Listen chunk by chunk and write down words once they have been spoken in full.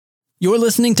You're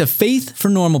listening to Faith for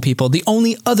Normal People, the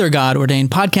only other God-ordained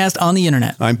podcast on the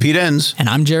internet. I'm Pete Enns. And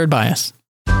I'm Jared Bias.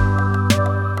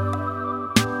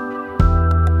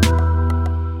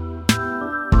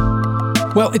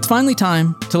 Well, it's finally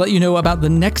time to let you know about the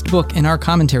next book in our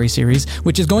commentary series,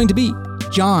 which is going to be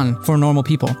John for Normal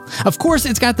People. Of course,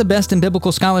 it's got the best in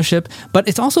biblical scholarship, but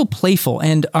it's also playful,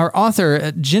 and our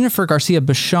author, Jennifer Garcia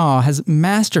Bashaw, has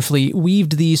masterfully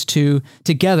weaved these two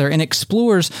together and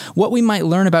explores what we might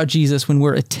learn about Jesus when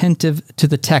we're attentive to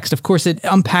the text. Of course, it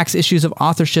unpacks issues of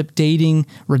authorship, dating,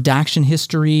 redaction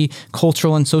history,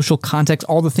 cultural and social context,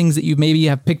 all the things that you maybe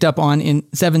have picked up on in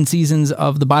 7 seasons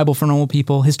of the Bible for Normal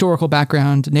People, historical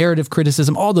background, narrative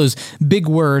criticism, all those big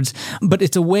words. But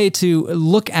it's a way to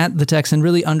look at the text and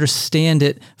really understand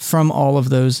it from all of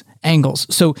those angles.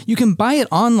 So you can buy it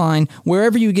online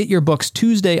wherever you get your books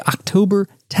Tuesday, October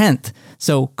 10th.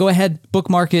 So go ahead,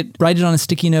 bookmark it, write it on a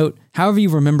sticky note, however you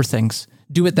remember things.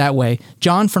 Do it that way.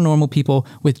 John for Normal People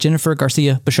with Jennifer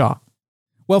Garcia Bashaw.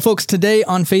 Well, folks, today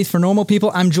on Faith for Normal People,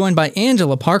 I'm joined by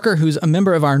Angela Parker, who's a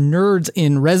member of our Nerds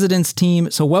in Residence team.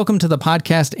 So welcome to the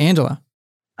podcast, Angela.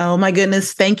 Oh my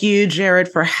goodness. Thank you,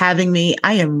 Jared, for having me.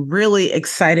 I am really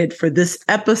excited for this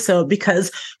episode because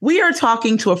we are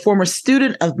talking to a former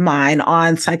student of mine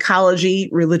on psychology,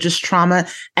 religious trauma,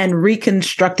 and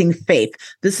reconstructing faith.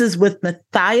 This is with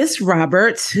Matthias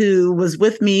Roberts, who was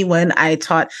with me when I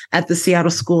taught at the Seattle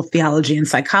School of Theology and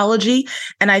Psychology.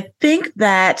 And I think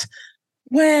that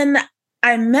when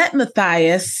I met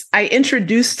Matthias, I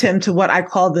introduced him to what I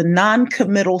call the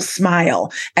non-committal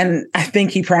smile. And I think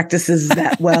he practices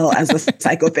that well as a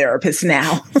psychotherapist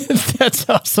now. That's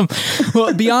awesome.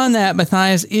 Well, beyond that,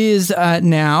 Matthias is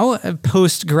now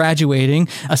post-graduating,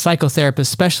 a psychotherapist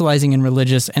specializing in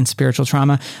religious and spiritual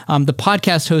trauma, the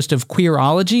podcast host of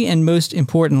Queerology, and most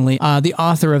importantly, the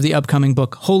author of the upcoming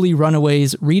book, Holy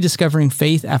Runaways, Rediscovering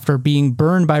Faith After Being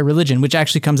Burned by Religion, which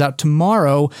actually comes out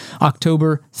tomorrow,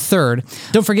 October 3rd.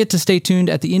 Don't forget to stay tuned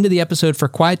at the end of the episode for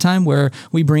Quiet Time, where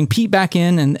we bring Pete back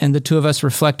in and the two of us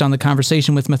reflect on the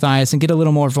conversation with Matthias and get a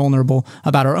little more vulnerable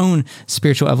about our own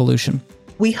spiritual evolution.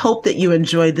 We hope that you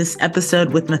enjoyed this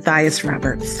episode with Matthias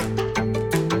Roberts.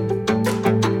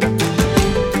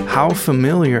 How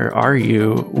familiar are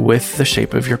you with the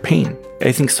shape of your pain?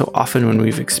 I think so often when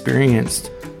we've experienced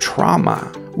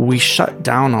trauma, we shut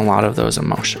down a lot of those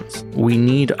emotions. We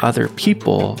need other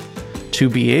people to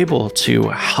be able to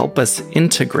help us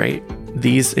integrate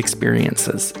these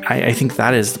experiences. I think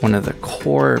that is one of the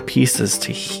core pieces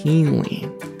to healing,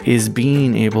 is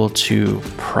being able to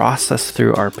process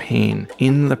through our pain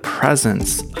in the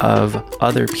presence of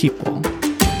other people.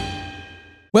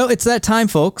 Well, it's that time,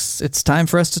 folks. It's time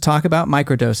for us to talk about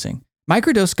microdosing.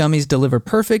 Microdose gummies deliver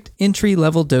perfect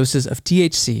entry-level doses of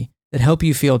THC that help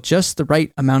you feel just the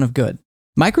right amount of good.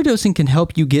 Microdosing can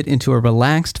help you get into a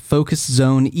relaxed, focused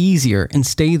zone easier and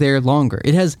stay there longer.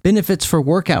 It has benefits for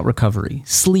workout recovery,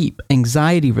 sleep,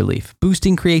 anxiety relief,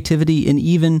 boosting creativity, and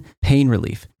even pain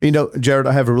relief. You know, Jared,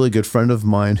 I have a really good friend of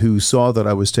mine who saw that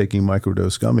I was taking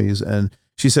microdose gummies, and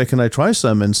she said, "Can I try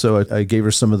some?" And so I gave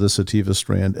her some of the sativa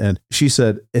strand, and she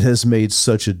said it has made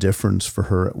such a difference for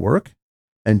her at work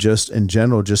and just in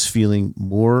general, just feeling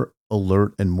more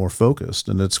alert and more focused.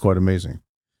 And it's quite amazing.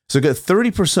 So get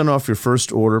 30% off your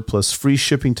first order plus free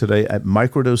shipping today at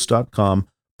microdose.com.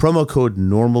 Promo code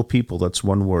NORMALPEOPLE. That's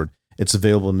one word. It's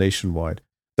available nationwide.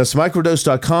 That's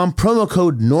microdose.com. Promo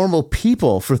code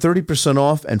NORMALPEOPLE for 30%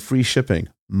 off and free shipping.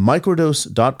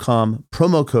 Microdose.com.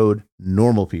 Promo code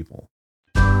NORMALPEOPLE.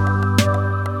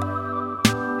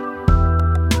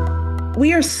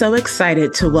 We are so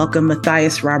excited to welcome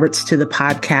Matthias Roberts to the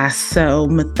podcast. So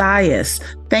Matthias,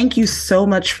 thank you so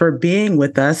much for being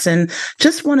with us, and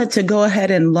just wanted to go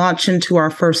ahead and launch into our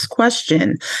first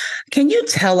question. Can you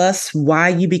tell us why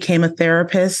you became a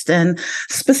therapist, and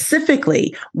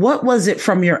specifically, what was it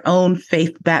from your own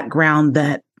faith background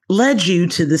that led you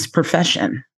to this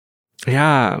profession?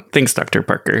 Yeah, thanks, Dr.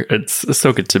 Parker. It's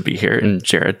so good to be here. And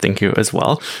Jared, thank you as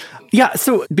well. Yeah,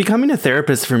 so becoming a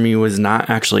therapist for me was not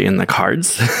actually in the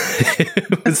cards.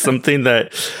 It was something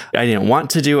that I didn't want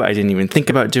to do. I didn't even think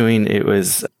about doing. It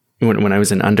was when I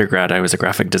was in undergrad, I was a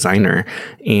graphic designer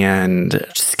and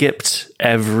skipped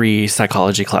every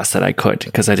psychology class that I could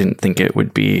because I didn't think it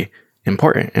would be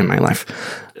important in my life.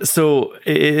 So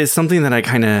it is something that I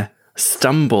kind of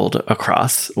stumbled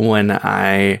across when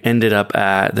I ended up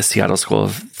at the Seattle School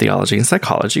of Theology and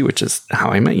Psychology, which is how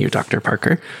I met you, Dr.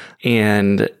 Parker.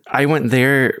 And I went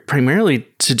there primarily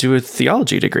to do a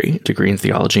theology degree in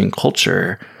theology and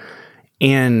culture,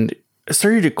 and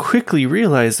started to quickly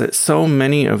realize that so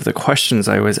many of the questions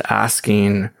I was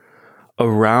asking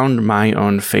around my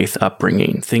own faith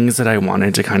upbringing, things that I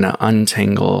wanted to kind of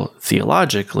untangle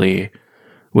theologically,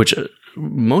 which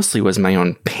mostly was my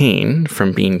own pain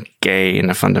from being gay in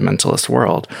a fundamentalist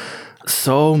world.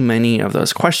 So many of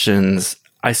those questions,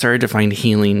 I started to find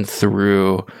healing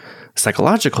through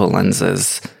psychological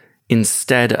lenses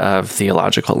instead of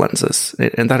theological lenses.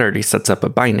 And that already sets up a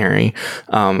binary.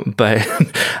 But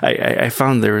I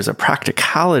found there was a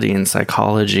practicality in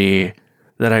psychology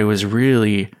that I was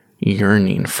really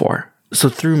yearning for. So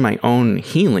through my own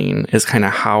healing is kind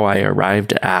of how I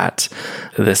arrived at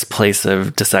this place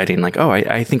of deciding like, oh,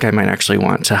 I think I might actually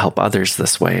want to help others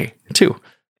this way too.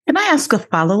 Can I ask a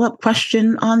follow-up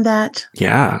question on that?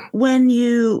 Yeah. When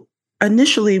you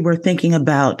initially were thinking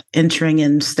about entering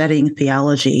and studying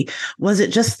theology, was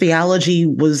it just theology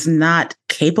was not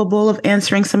capable of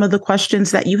answering some of the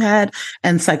questions that you had,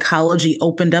 and psychology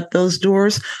opened up those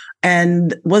doors?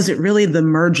 And was it really the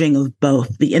merging of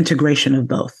both, the integration of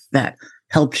both, that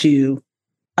helped you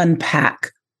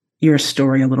unpack your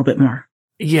story a little bit more?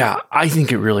 Yeah, I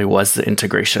think it really was the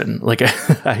integration, like,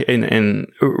 and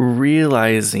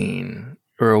realizing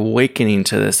or awakening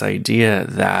to this idea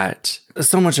that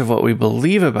so much of what we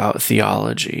believe about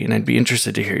theology, and I'd be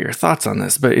interested to hear your thoughts on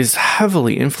this, but is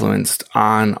heavily influenced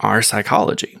on our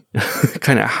psychology,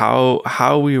 kind of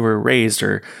how we were raised,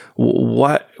 or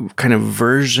what kind of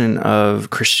version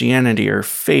of Christianity or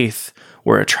faith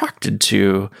we're attracted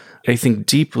to, I think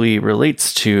deeply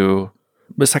relates to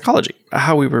the psychology,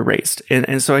 how we were raised.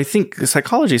 And so I think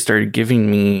psychology started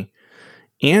giving me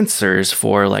answers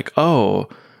for like, oh,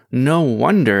 no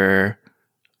wonder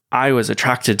I was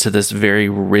attracted to this very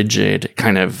rigid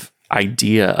kind of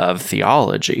idea of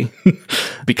theology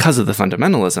because of the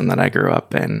fundamentalism that I grew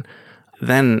up in.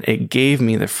 Then it gave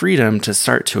me the freedom to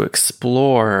start to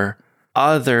explore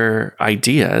other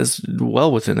ideas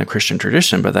well within the Christian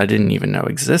tradition, but that I didn't even know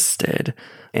existed,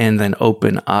 and then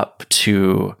open up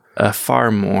to a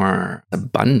far more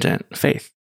abundant faith.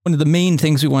 One of the main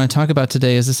things we want to talk about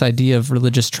today is this idea of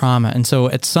religious trauma. And so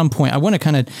at some point, I want to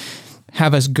kind of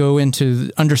have us go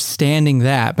into understanding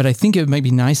that, but I think it might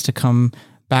be nice to come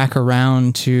back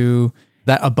around to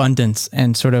that abundance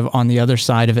and sort of on the other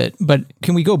side of it. But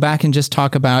can we go back and just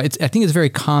talk about, I think it's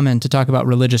very common to talk about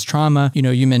religious trauma. You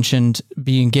know, you mentioned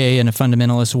being gay in a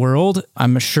fundamentalist world.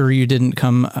 I'm sure you didn't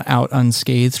come out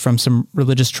unscathed from some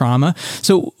religious trauma.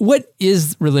 So what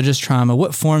is religious trauma?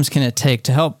 What forms can it take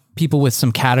to help people with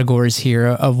some categories here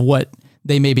of what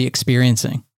they may be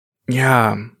experiencing?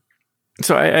 Yeah.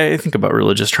 So I think about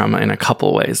religious trauma in a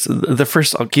couple ways. The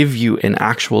first, I'll give you an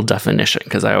actual definition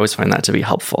because I always find that to be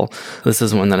helpful. This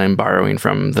is one that I'm borrowing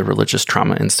from the Religious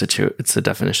Trauma Institute. It's the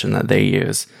definition that they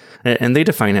use. And they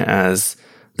define it as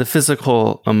the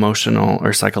physical, emotional,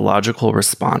 or psychological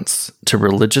response to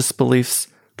religious beliefs,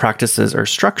 practices, or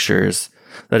structures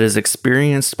that is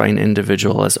experienced by an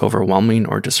individual as overwhelming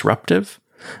or disruptive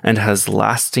and has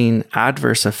lasting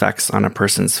adverse effects on a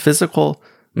person's physical,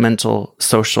 mental,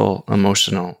 social,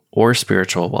 emotional, or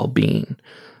spiritual well-being.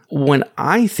 When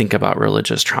I think about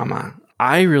religious trauma,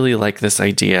 I really like this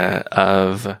idea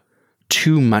of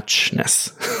too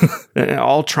muchness.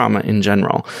 All trauma in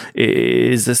general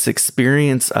is this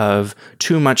experience of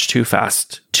too much, too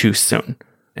fast, too soon.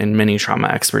 And many trauma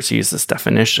experts use this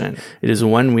definition. It is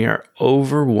when we are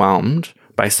overwhelmed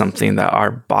by something that our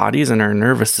bodies and our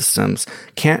nervous systems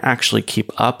can't actually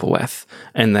keep up with,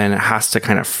 and then it has to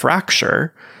kind of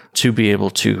fracture to be able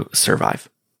to survive.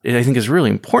 I think it's really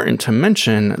important to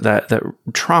mention that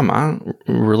trauma,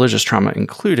 religious trauma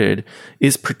included,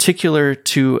 is particular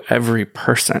to every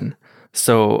person.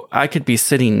 So I could be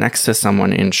sitting next to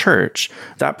someone in church,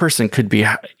 that person could be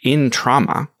in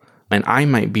trauma, and I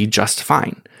might be just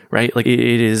fine. Right? Like it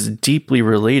is deeply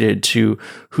related to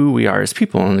who we are as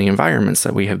people and the environments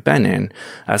that we have been in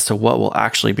as to what will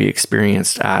actually be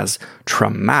experienced as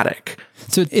traumatic.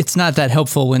 So it's not that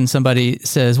helpful when somebody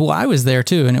says, well, I was there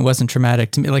too, and it wasn't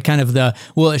traumatic to me. Like kind of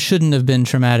well, it shouldn't have been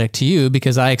traumatic to you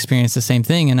because I experienced the same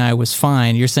thing and I was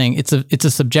fine. You're saying it's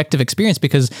a subjective experience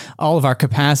because all of our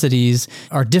capacities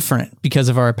are different because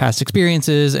of our past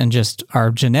experiences and just our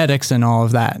genetics and all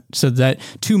of that. So that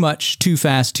too much, too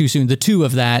fast, too soon, the two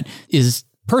of that is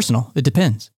personal. It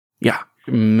depends. Yeah.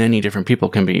 Many different people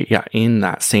can be, in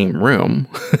that same room.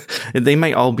 They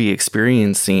might all be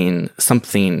experiencing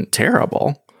something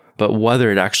terrible, but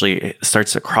whether it actually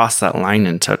starts to cross that line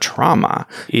into trauma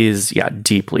is,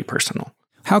 deeply personal.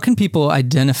 How can people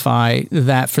identify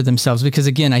that for themselves? Because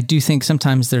again, I do think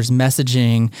sometimes there's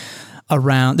messaging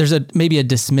around, there's maybe a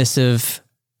dismissive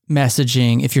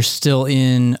messaging if you're still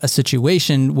in a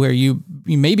situation where you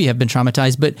maybe have been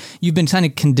traumatized, but you've been kind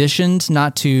of conditioned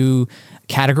not to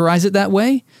categorize it that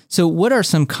way. So what are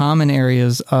some common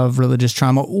areas of religious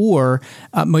trauma, or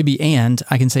I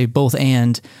can say both,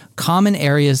 and common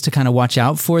areas to kind of watch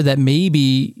out for that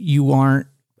maybe you aren't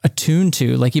attuned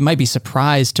to? Like, you might be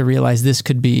surprised to realize this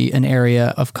could be an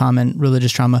area of common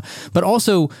religious trauma, but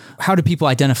also how do people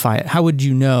identify it? How would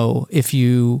you know if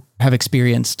you have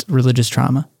experienced religious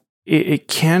trauma? It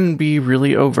can be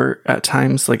really overt at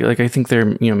times. Like I think there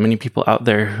are, many people out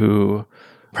there who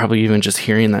probably even just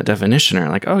hearing that definition are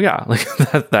like, oh yeah, like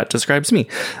that describes me.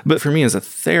 But for me as a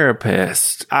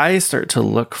therapist, I start to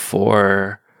look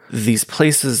for these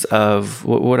places of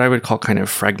what I would call kind of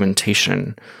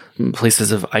fragmentation,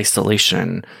 places of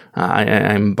isolation.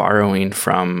 I'm borrowing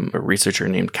from a researcher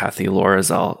named Kathy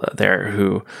Lorazel there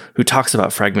who talks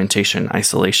about fragmentation,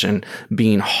 isolation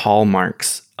being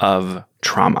hallmarks of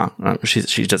trauma.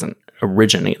 She doesn't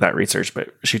originate that research,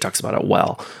 but she talks about it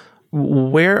well.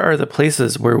 Where are the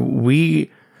places where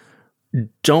we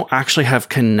don't actually have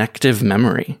connective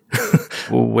memory?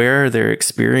 Where are there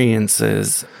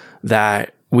experiences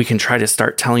that we can try to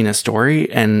start telling a story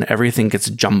and everything gets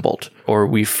jumbled, or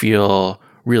we feel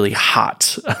really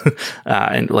hot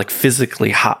and like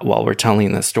physically hot while we're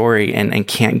telling the story and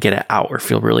can't get it out or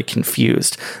feel really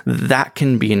confused? That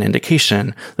can be an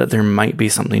indication that there might be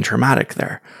something traumatic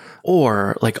there.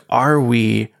 Or like, are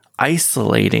we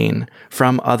isolating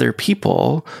from other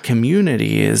people?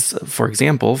 Communities, for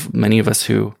example, many of us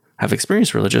who have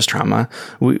experienced religious trauma,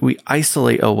 we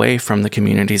isolate away from the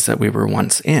communities that we were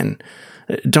once in.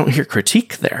 Don't hear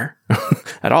critique there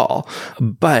at all,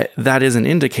 but that is an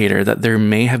indicator that there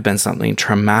may have been something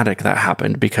traumatic that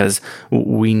happened because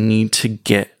we need to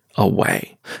get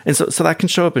away. And so that can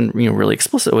show up in really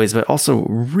explicit ways, but also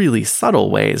really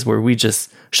subtle ways where we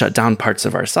just shut down parts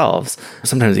of ourselves,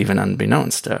 sometimes even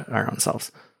unbeknownst to our own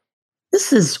selves.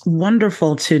 This is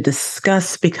wonderful to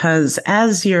discuss because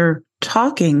as you're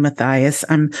talking, Matthias,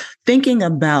 I'm thinking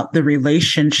about the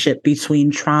relationship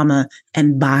between trauma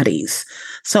and bodies.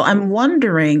 So I'm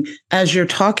wondering, as you're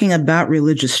talking about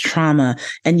religious trauma,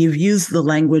 and you've used the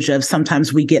language of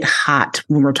sometimes we get hot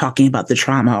when we're talking about the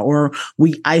trauma or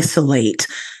we isolate,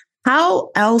 how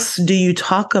else do you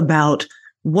talk about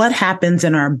what happens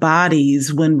in our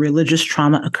bodies when religious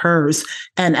trauma occurs?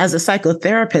 And as a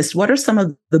psychotherapist, what are some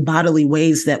of the bodily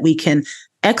ways that we can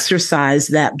exercise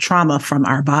that trauma from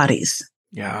our bodies?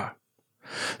 Yeah.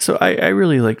 So I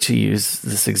really like to use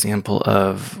this example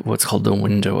of what's called the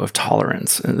window of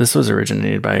tolerance. And this was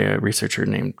originated by a researcher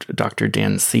named Dr.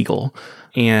 Dan Siegel.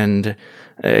 And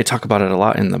I talk about it a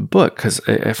lot in the book because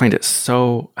I find it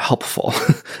so helpful.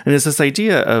 And it's this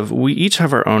idea of we each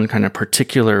have our own kind of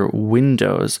particular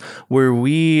windows where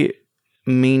we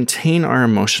maintain our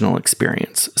emotional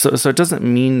experience. So it doesn't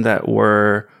mean that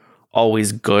we're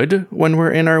always good when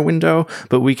we're in our window,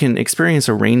 but we can experience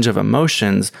a range of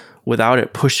emotions without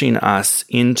it pushing us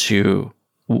into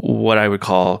what I would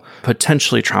call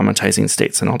potentially traumatizing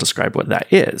states. And I'll describe what that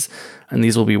is. And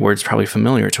these will be words probably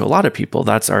familiar to a lot of people.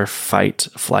 That's our fight,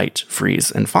 flight,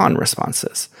 freeze, and fawn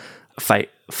responses. Fight,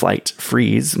 flight,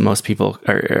 freeze. Most people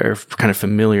are kind of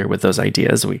familiar with those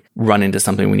ideas. We run into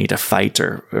something, we need to fight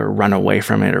or run away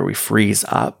from it, or we freeze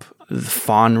up. The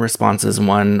fawn response is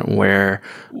one where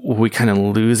we kind of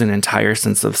lose an entire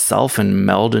sense of self and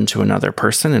meld into another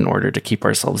person in order to keep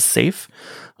ourselves safe.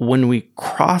 When we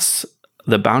cross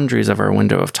the boundaries of our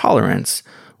window of tolerance,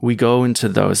 we go into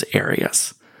those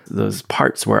areas, those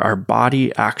parts where our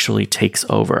body actually takes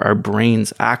over, our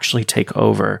brains actually take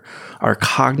over our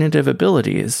cognitive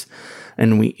abilities,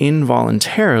 and we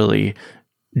involuntarily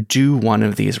do one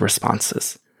of these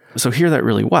responses. So hear that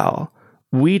really well.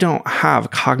 We don't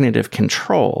have cognitive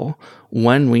control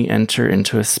when we enter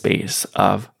into a space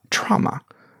of trauma.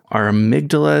 Our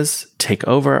amygdalas take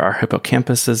over, our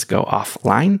hippocampuses go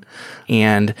offline,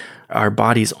 and our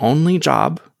body's only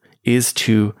job is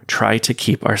to try to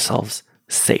keep ourselves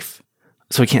safe.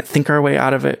 So we can't think our way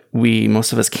out of it.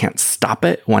 Most of us can't stop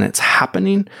it when it's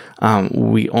happening.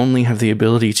 We only have the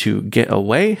ability to get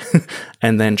away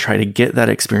and then try to get that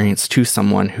experience to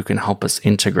someone who can help us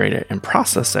integrate it and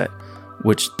process it,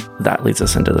 which that leads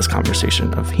us into this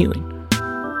conversation of healing.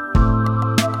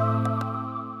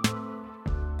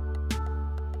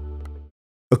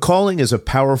 A calling is a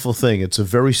powerful thing. It's a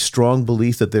very strong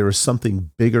belief that there is something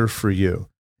bigger for you.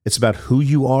 It's about who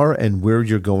you are and where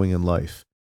you're going in life.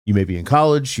 You may be in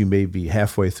college, you may be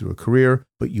halfway through a career,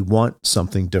 but you want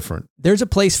something different. There's a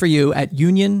place for you at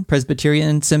Union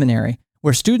Presbyterian Seminary,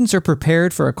 where students are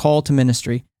prepared for a call to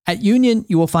ministry. At Union,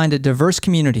 you will find a diverse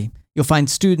community, You'll find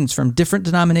students from different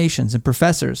denominations and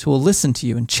professors who will listen to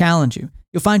you and challenge you.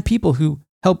 You'll find people who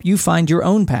help you find your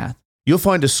own path. You'll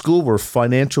find a school where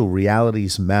financial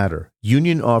realities matter.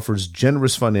 Union offers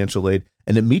generous financial aid,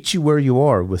 and it meets you where you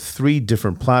are with 3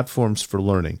 different platforms for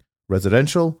learning: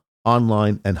 residential,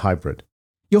 online, and hybrid.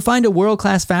 You'll find a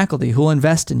world-class faculty who will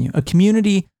invest in you, a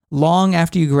community long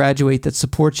after you graduate that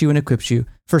supports you and equips you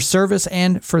for service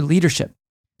and for leadership.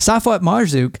 Safwat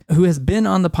Marzouk, who has been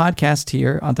on the podcast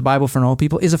here on the Bible for Normal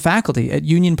People, is a faculty at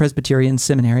Union Presbyterian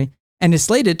Seminary and is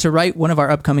slated to write one of our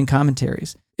upcoming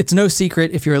commentaries. It's no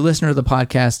secret, if you're a listener to the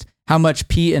podcast, how much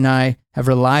Pete and I have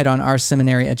relied on our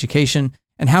seminary education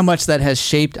and how much that has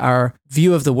shaped our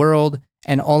view of the world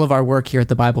and all of our work here at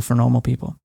the Bible for Normal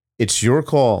People. It's your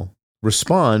call.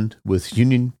 Respond with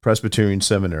Union Presbyterian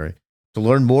Seminary. To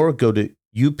learn more, go to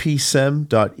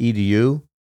upsem.edu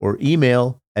or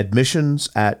email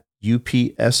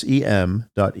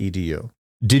admissions@upsem.edu.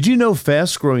 Did you know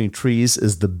Fast Growing Trees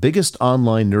is the biggest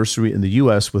online nursery in the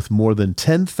U.S. with more than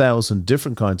 10,000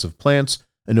 different kinds of plants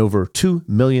and over 2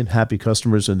 million happy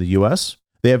customers in the U.S.?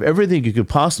 They have everything you could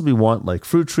possibly want, like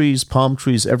fruit trees, palm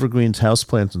trees, evergreens,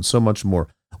 houseplants, and so much more.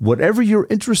 Whatever you're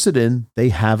interested in, they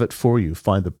have it for you.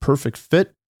 Find the perfect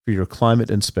fit for your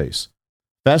climate and space.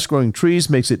 Fast Growing Trees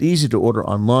makes it easy to order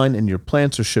online, and your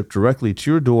plants are shipped directly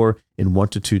to your door in 1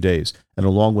 to 2 days. And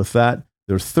along with that,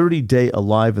 their 30-day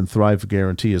Alive and Thrive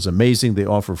guarantee is amazing. They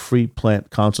offer free plant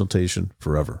consultation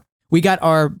forever. We got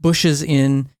our bushes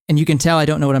in, and you can tell I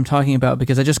don't know what I'm talking about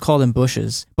because I just called them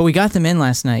bushes, but we got them in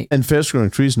last night. And Fast Growing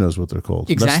Trees knows what they're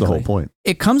called. Exactly. That's the whole point.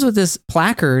 It comes with this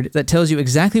placard that tells you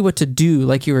exactly what to do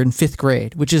like you were in 5th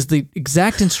grade, which is the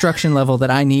exact instruction level that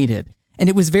I needed. And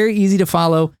it was very easy to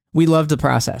follow. We loved the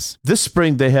process. This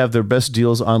spring, they have their best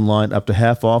deals online, up to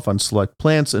half off on select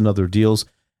plants and other deals.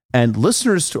 And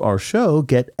listeners to our show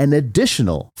get an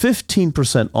additional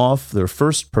 15% off their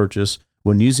first purchase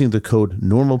when using the code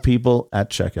NORMALPEOPLE at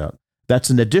checkout. That's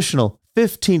an additional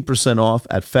 15% off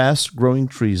at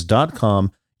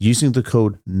fastgrowingtrees.com using the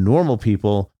code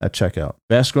NORMALPEOPLE at checkout.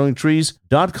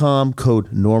 Fastgrowingtrees.com,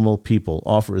 code NORMALPEOPLE.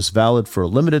 Offer is valid for a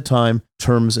limited time.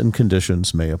 Terms and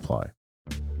conditions may apply.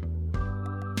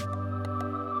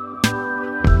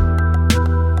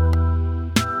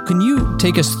 Can you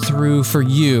take us through, for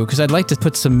you, because I'd like to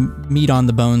put some meat on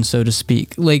the bone, so to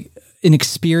speak, like an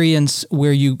experience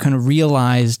where you kind of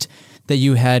realized that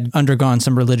you had undergone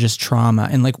some religious trauma,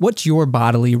 and like what's your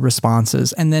bodily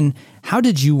responses? And then how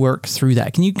did you work through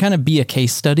that? Can you kind of be a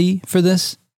case study for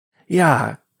this?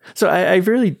 Yeah. So I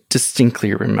really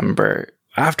distinctly remember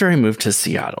after I moved to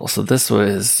Seattle. So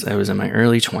I was in my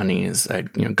early 20s.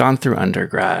 I'd gone through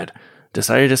undergrad,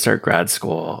 decided to start grad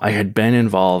school. I had been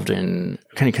involved in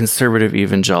kind of conservative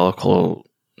evangelical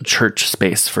church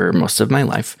space for most of my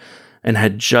life and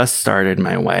had just started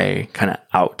my way kind of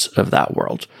out of that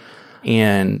world.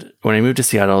 And when I moved to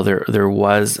Seattle, there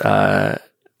was,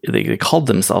 they called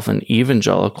themselves an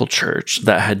evangelical church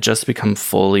that had just become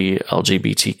fully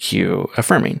LGBTQ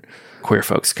affirming. Queer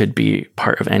folks could be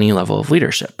part of any level of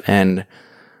leadership. And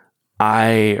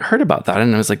I heard about that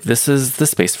and I was like, this is the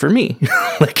space for me.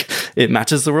 Like, it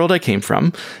matches the world I came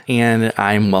from and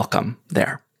I'm welcome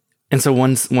there. And so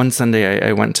one Sunday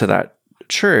I went to that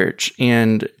church,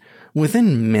 and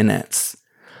within minutes,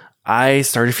 I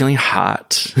started feeling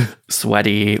hot,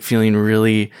 sweaty, feeling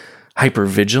really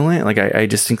hypervigilant. Like I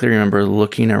distinctly remember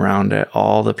looking around at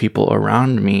all the people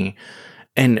around me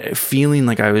and feeling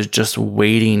like I was just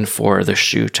waiting for the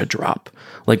shoe to drop,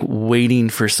 like waiting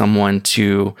for someone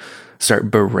to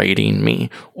start berating me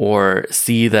or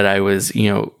see that I was,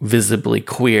 visibly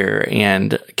queer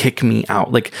and kick me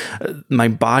out. Like my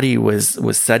body was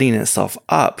setting itself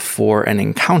up for an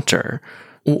encounter,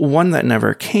 one that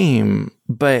never came,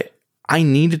 but I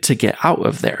needed to get out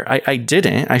of there. I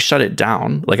didn't. I shut it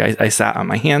down. Like I sat on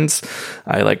my hands.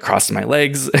 I crossed my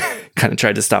legs, kind of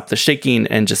tried to stop the shaking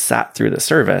and just sat through the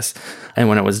service. And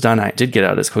when it was done, I did get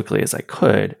out as quickly as I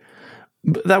could.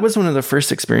 But that was one of the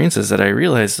first experiences that I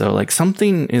realized, though,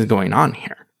 something is going on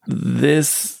here.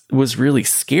 This was really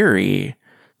scary,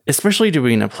 especially to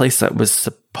be in a place that was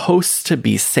supposed to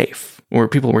be safe, where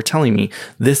people were telling me,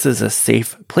 this is a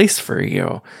safe place for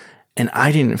you. And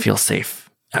I didn't feel safe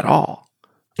at all.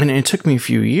 And it took me a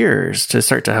few years to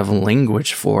start to have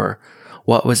language for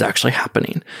what was actually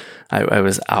happening. I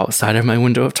was outside of my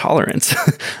window of tolerance.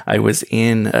 I was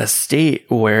in a state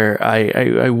where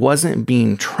I wasn't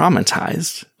being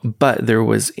traumatized, but there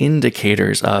was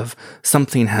indicators of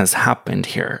something has happened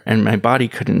here. And my body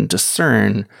couldn't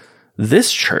discern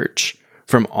this church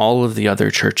from all of the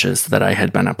other churches that I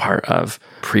had been a part of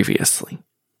previously.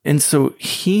 And so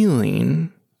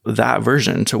healing that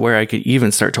version to where I could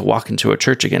even start to walk into a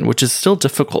church again, which is still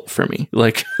difficult for me.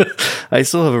 Like, I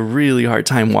still have a really hard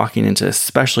time walking into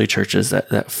especially churches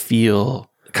that feel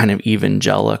kind of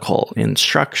evangelical in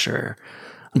structure.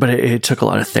 But it took a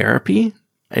lot of therapy.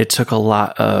 It took a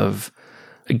lot of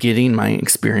getting my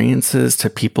experiences to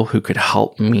people who could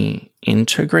help me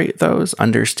integrate those,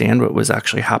 understand what was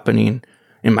actually happening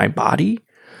in my body,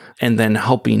 and then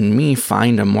helping me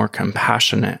find a more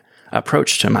compassionate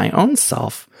approach to my own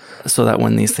self so that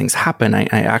when these things happen, I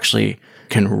actually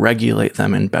can regulate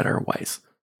them in better ways.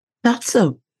 That's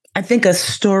I think a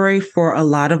story for a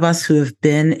lot of us who have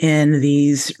been in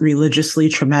these religiously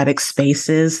traumatic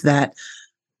spaces, that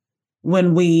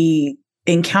when we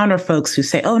encounter folks who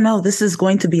say, oh no, this is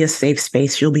going to be a safe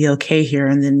space, you'll be okay here,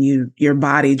 and then your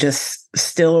body just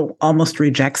still almost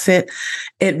rejects it.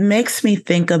 It makes me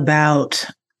think about,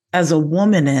 as a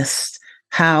womanist,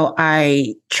 how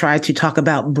I try to talk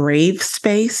about brave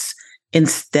space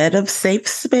instead of safe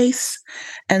space.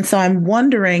 And so I'm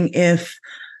wondering if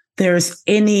there's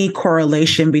any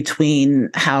correlation between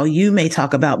how you may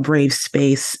talk about brave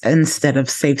space instead of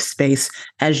safe space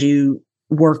as you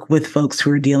work with folks who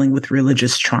are dealing with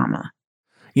religious trauma.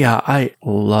 Yeah, I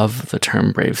love the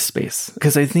term brave space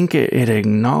because I think it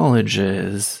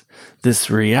acknowledges this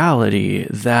reality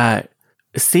that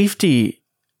safety,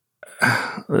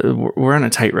 we're on a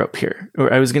tightrope here.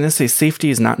 I was going to say safety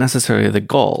is not necessarily the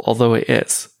goal, although it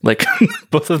is. Like,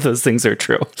 both of those things are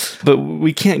true. But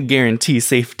we can't guarantee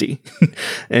safety.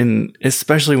 And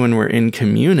especially when we're in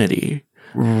community,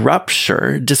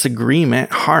 rupture,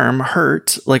 disagreement, harm,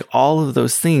 hurt, like all of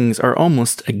those things are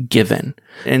almost a given.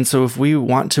 And so if we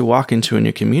want to walk into a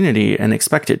new community and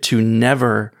expect it to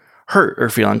never hurt or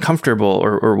feel uncomfortable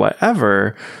or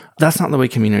whatever, that's not the way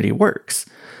community works.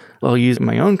 I'll use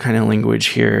my own kind of language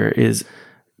here is,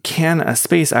 can a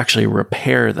space actually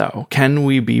repair though? Can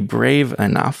we be brave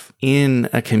enough in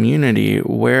a community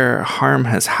where harm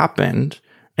has happened?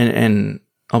 And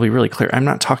I'll be really clear, I'm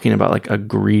not talking about like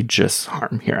egregious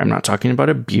harm here. I'm not talking about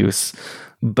abuse,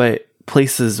 but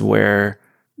places where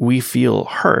we feel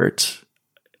hurt.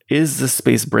 Is the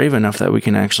space brave enough that we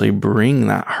can actually bring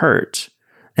that hurt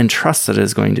and trust that it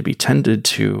is going to be tended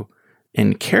to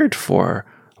and cared for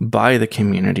by the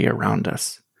community around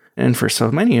us? And for so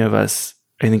many of us,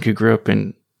 I think, who grew up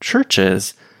in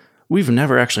churches, we've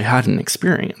never actually had an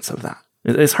experience of that.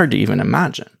 It's hard to even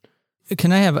imagine.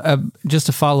 Can I have just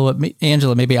a follow-up?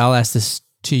 Angela, maybe I'll ask this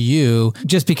to you,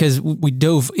 just because we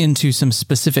dove into some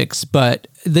specifics, but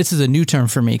this is a new term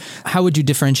for me. How would you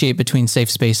differentiate between safe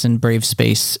space and brave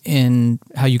space in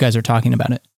how you guys are talking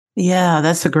about it? Yeah,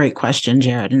 that's a great question,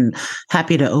 Jared, and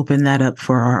happy to open that up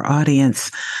for our audience.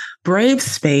 Brave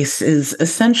space is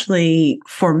essentially,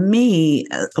 for me,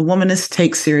 a womanist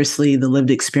takes seriously the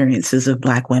lived experiences of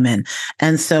Black women.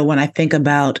 And so when I think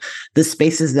about the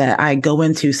spaces that I go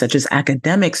into, such as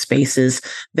academic spaces,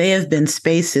 they have been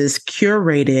spaces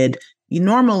curated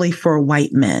normally for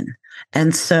white men.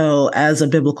 And so as a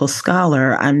biblical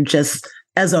scholar,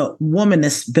 as a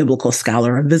womanist biblical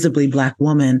scholar, a visibly Black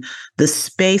woman, the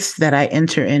space that I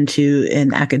enter into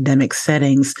in academic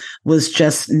settings was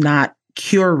just not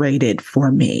curated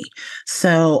for me.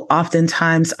 So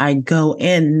oftentimes I go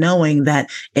in knowing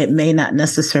that it may not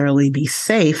necessarily be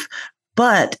safe,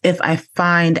 but if I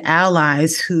find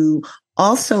allies who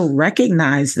also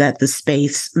recognize that the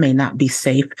space may not be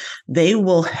safe, they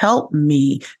will help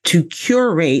me to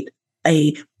curate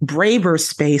a braver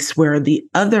space where the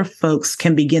other folks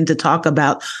can begin to talk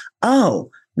about,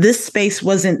 oh, this space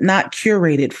wasn't not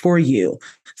curated for you.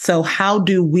 So how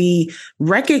do we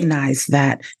recognize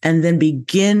that and then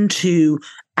begin to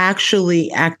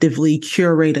actually actively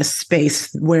curate a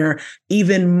space where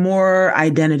even more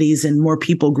identities and more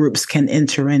people groups can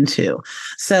enter into?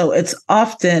 So it's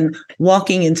often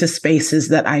walking into spaces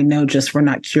that I know just were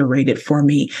not curated for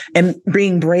me and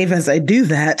being brave as I do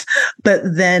that, but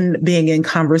then being in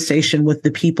conversation with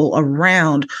the people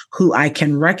around who I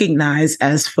can recognize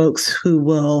as folks who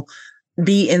will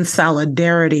be in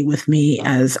solidarity with me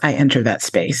as I enter that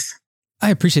space. I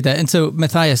appreciate that. And so,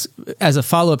 Matthias, as a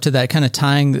follow-up to that, kind of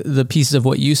tying the pieces of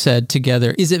what you said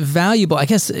together, is it valuable? I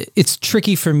guess it's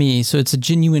tricky for me. So it's a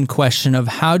genuine question of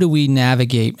how do we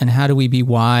navigate and how do we be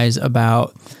wise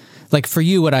about, like for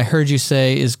you, what I heard you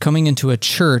say is coming into a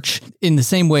church in the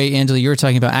same way, Angela, you were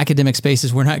talking about academic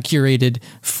spaces were not curated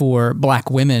for Black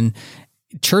women.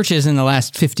 Churches in the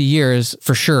last 50 years,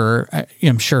 for sure,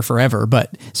 I'm sure forever,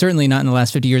 but certainly not in the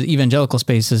last 50 years, evangelical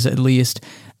spaces at least,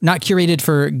 not curated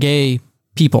for gay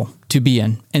people to be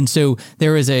in. And so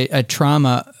there is a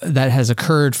trauma that has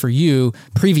occurred for you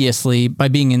previously by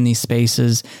being in these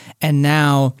spaces. And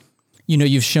now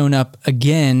you've shown up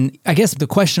again. I guess the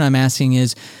question I'm asking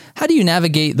is, how do you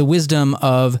navigate the wisdom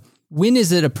of when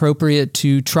is it appropriate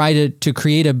to try to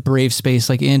create a brave space,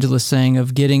 like Angela's saying,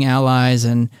 of getting allies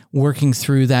and working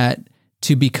through that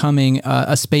to becoming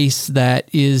a space that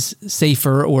is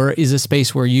safer, or is a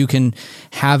space where you can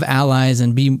have allies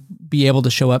and be able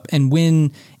to show up? And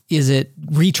when is it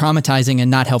re-traumatizing and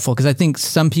not helpful? Because I think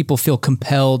some people feel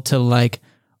compelled to like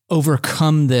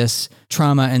overcome this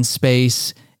trauma and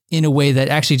space in a way that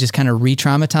actually just kind of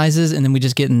re-traumatizes, and then we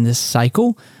just get in this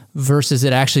cycle, versus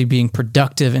it actually being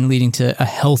productive and leading to a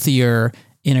healthier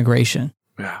integration.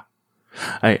 Yeah.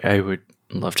 I would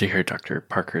love to hear Dr.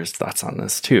 Parker's thoughts on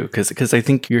this too, because I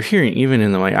think you're hearing, even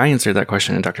in the way I answered that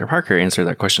question and Dr. Parker answered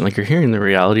that question, like you're hearing the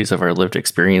realities of our lived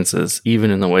experiences,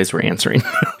 even in the ways we're answering.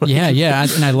 Yeah.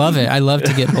 And I love it. I love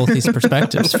to get both these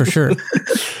perspectives for sure.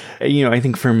 I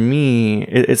think for me,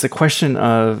 it's a question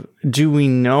of, do we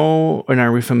know and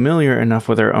are we familiar enough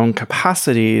with our own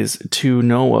capacities to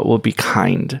know what will be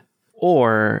kind?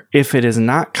 Or if it is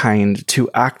not kind,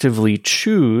 to actively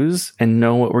choose and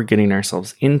know what we're getting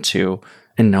ourselves into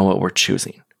and know what we're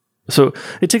choosing. So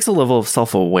it takes a level of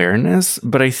self-awareness,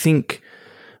 but I think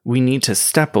we need to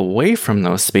step away from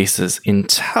those spaces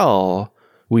until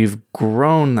we've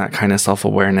grown that kind of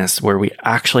self-awareness where we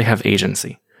actually have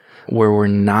agency, where we're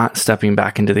not stepping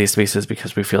back into these spaces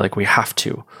because we feel like we have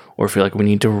to, or feel like we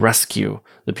need to rescue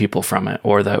the people from it,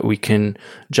 or that we can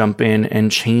jump in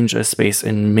and change a space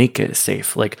and make it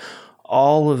safe. Like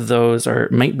all of those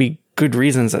might be good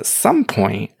reasons at some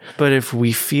point, but if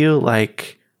we feel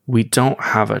like we don't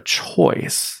have a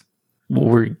choice,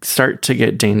 we start to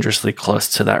get dangerously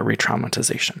close to that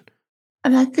re-traumatization.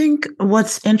 And I think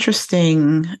what's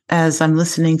interesting as I'm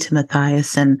listening to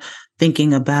Matthias and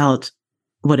thinking about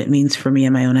what it means for me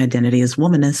and my own identity as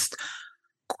womanist,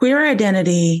 queer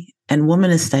identity and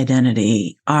womanist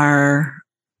identity are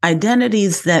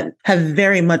identities that have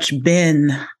very much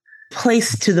been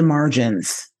placed to the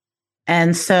margins.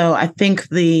 And so I think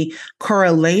the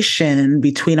correlation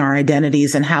between our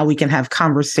identities and how we can have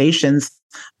conversations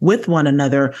with one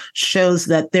another shows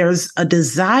that there's a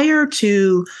desire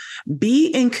to be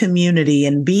in community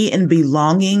and be in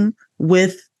belonging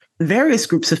with various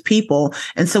groups of people.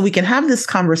 And so we can have this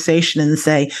conversation and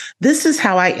say, this is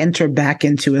how I enter back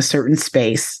into a certain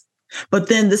space. But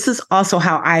then this is also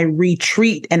how I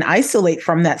retreat and isolate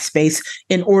from that space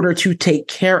in order to take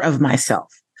care of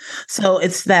myself. So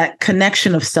it's that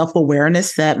connection of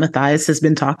self-awareness that Matthias has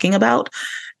been talking about.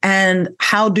 And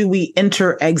how do we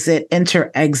enter, exit,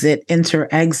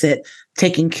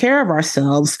 taking care of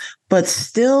ourselves, but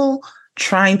still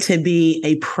trying to be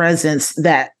a presence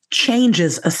that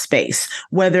changes a space,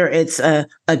 whether it's a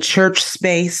church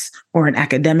space or an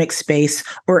academic space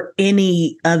or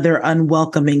any other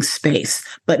unwelcoming space,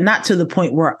 but not to the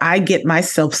point where I get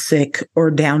myself sick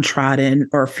or downtrodden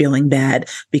or feeling bad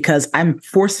because I'm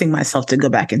forcing myself to go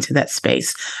back into that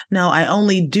space. No, I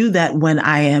only do that when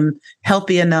I am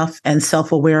healthy enough and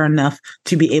self-aware enough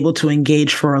to be able to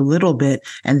engage for a little bit,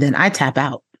 and then I tap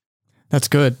out. That's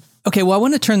good. Okay, well, I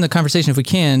want to turn the conversation, if we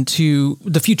can, to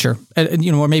the future,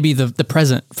 or maybe the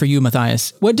present for you,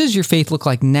 Matthias. What does your faith look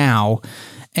like now?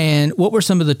 And what were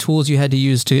some of the tools you had to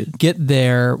use to get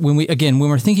there? When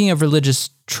we're thinking of religious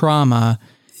trauma,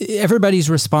 everybody's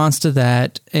response to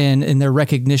that and their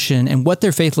recognition and what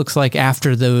their faith looks like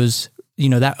after those,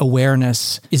 that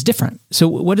awareness is different. So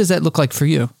what does that look like for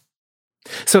you?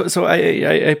 So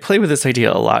I play with this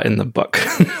idea a lot in the book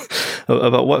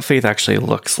about what faith actually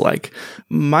looks like.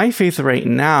 My faith right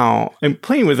now, I'm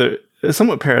playing with a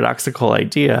somewhat paradoxical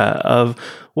idea of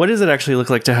what does it actually look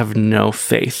like to have no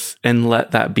faith and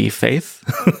let that be faith?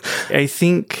 I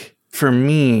think for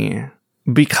me,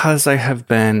 because I have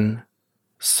been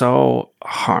so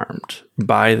harmed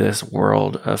by this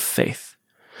world of faith,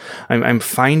 I'm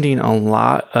finding a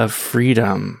lot of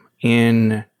freedom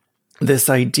in this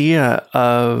idea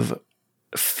of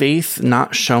faith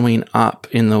not showing up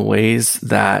in the ways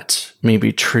that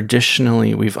maybe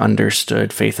traditionally we've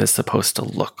understood faith is supposed to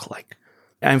look like.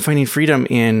 I'm finding freedom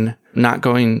in not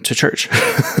going to church,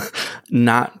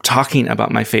 not talking about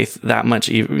my faith that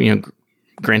much.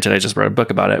 Granted, I just wrote a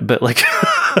book about it, but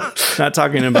not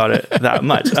talking about it that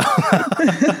much.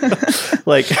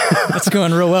 That's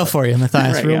going real well for you,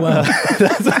 Matthias. Right, real well.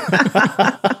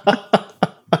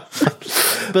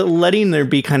 But letting there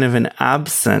be kind of an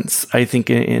absence, I think,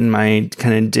 in my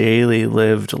kind of daily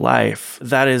lived life,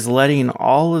 that is letting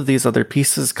all of these other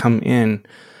pieces come in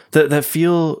that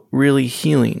feel really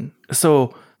healing.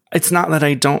 So it's not that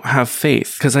I don't have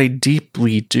faith, because I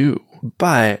deeply do,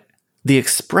 but the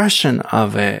expression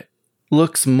of it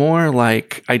looks more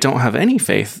like I don't have any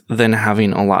faith than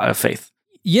having a lot of faith.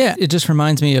 Yeah, it just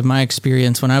reminds me of my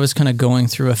experience when I was kind of going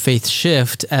through a faith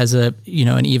shift as an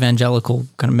evangelical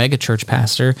kind of megachurch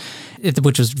pastor,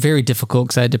 which was very difficult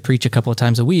because I had to preach a couple of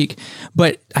times a week.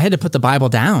 But I had to put the Bible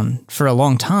down for a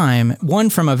long time.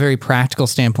 One, from a very practical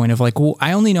standpoint of like, well,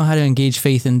 I only know how to engage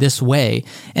faith in this way,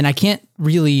 and I can't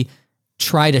really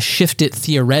try to shift it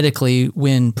theoretically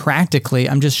when practically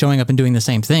I'm just showing up and doing the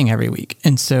same thing every week.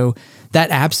 And so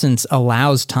that absence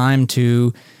allows time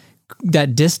to,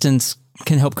 that distance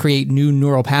can help create new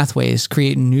neural pathways,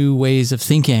 create new ways of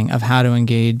thinking of how to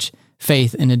engage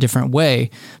faith in a different way.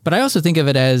 But I also think of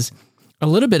it as a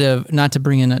little bit of, not to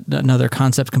bring in another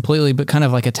concept completely, but kind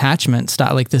of like attachment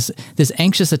style, like this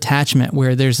anxious attachment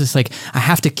where there's this like, I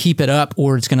have to keep it up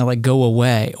or it's going to like go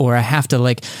away, or I have to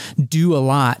like do a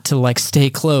lot to like stay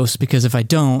close because if I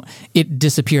don't, it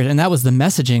disappears. And that was the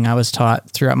messaging I was taught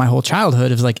throughout my whole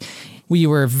childhood. It was like, we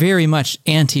were very much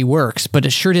anti-works, but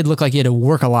it sure did look like you had to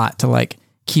work a lot to like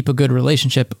keep a good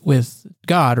relationship with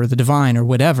God or the divine or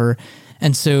whatever.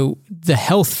 And so the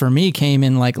health for me came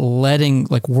in like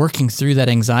working through that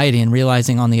anxiety and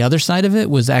realizing on the other side of it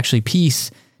was actually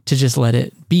peace to just let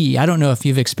it be. I don't know if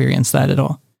you've experienced that at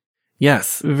all.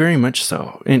 Yes, very much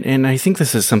so. And I think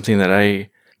this is something that I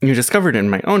discovered in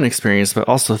my own experience, but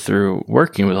also through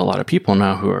working with a lot of people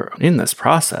now who are in this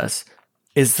process,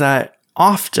 is that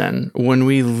often when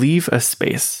we leave a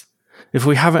space, if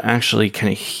we haven't actually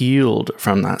kind of healed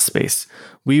from that space,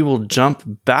 we will jump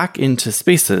back into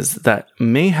spaces that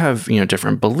may have,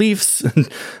 different beliefs.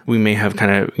 We may have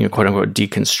kind of, quote unquote,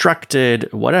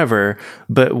 deconstructed, whatever,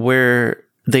 but where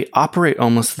they operate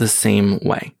almost the same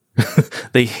way.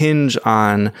 They hinge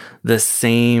on the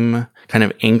same kind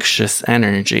of anxious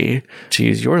energy, to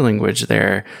use your language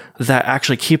there, that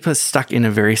actually keep us stuck in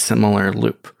a very similar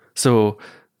loop. So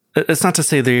it's not to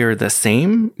say they are the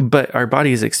same, but our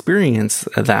bodies experience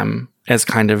them as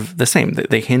kind of the same.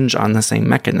 They hinge on the same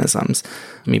mechanisms,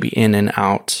 maybe in and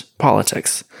out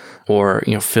politics or,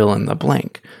 fill in the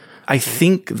blank. I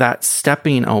think that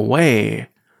stepping away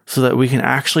so that we can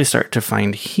actually start to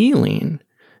find healing,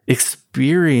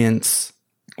 experience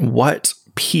what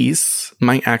peace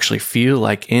might actually feel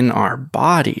like in our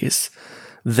bodies,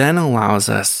 then allows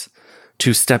us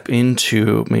to step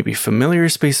into maybe familiar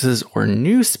spaces or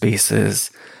new spaces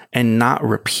and not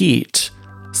repeat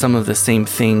some of the same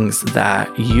things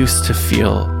that used to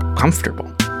feel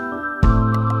comfortable.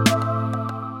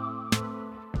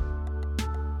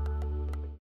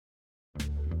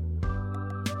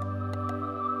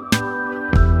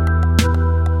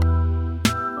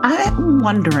 I'm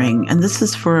wondering, and this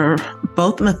is for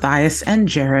both Matthias and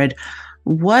Jared,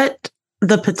 what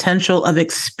the potential of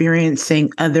experiencing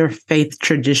other faith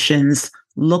traditions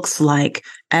looks like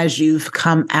as you've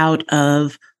come out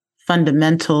of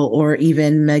fundamental or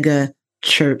even mega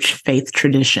church faith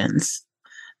traditions.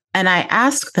 And I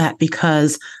ask that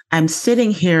because I'm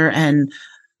sitting here and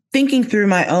thinking through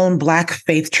my own Black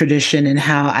faith tradition and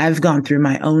how I've gone through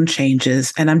my own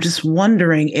changes. And I'm just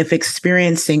wondering if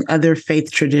experiencing other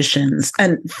faith traditions,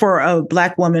 and for a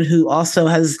Black woman who also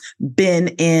has been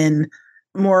in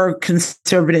more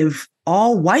conservative,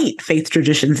 all white faith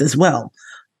traditions as well,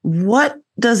 what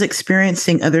does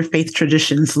experiencing other faith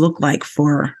traditions look like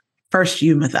for first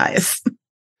you, Matthias?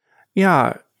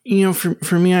 Yeah.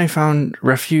 For me, I found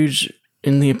refuge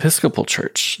in the Episcopal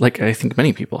Church, like I think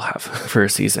many people have for a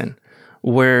season,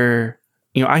 where,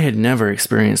 I had never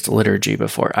experienced liturgy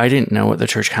before. I didn't know what the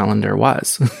church calendar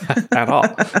was at all.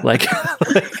 Like,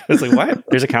 I was like, what?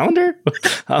 There's a calendar?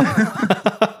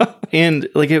 And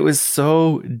it was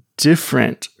so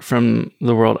different from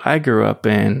the world I grew up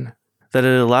in that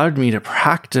it allowed me to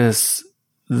practice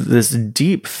this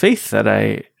deep faith that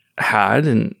I had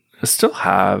and still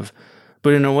have,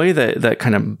 but in a way that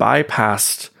kind of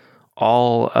bypassed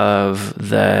all of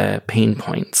the pain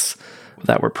points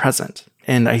that were present.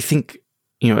 And I think,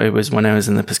 it was when I was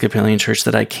in the Episcopalian Church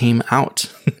that I came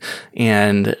out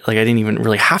and I didn't even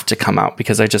really have to come out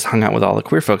because I just hung out with all the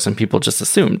queer folks and people just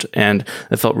assumed. And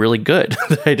it felt really good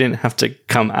that I didn't have to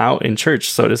come out in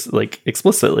church, so to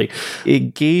explicitly.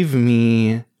 It gave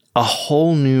me a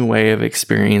whole new way of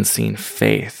experiencing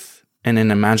faith and an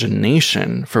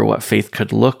imagination for what faith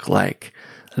could look like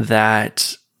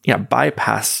that,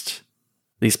 bypassed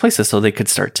these places so they could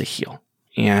start to heal.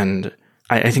 And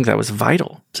I think that was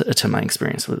vital to my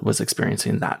experience, was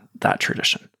experiencing that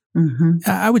tradition. Mm-hmm.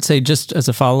 I would say, just as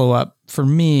a follow-up, for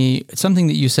me, something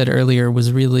that you said earlier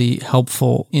was really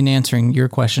helpful in answering your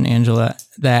question, Angela,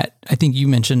 that I think you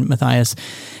mentioned, Matthias,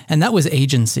 and that was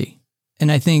agency.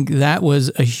 And I think that was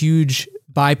a huge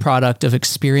byproduct of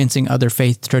experiencing other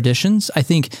faith traditions. I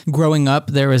think growing up,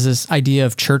 there was this idea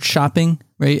of church shopping,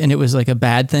 right? And it was like a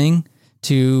bad thing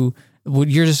to, well,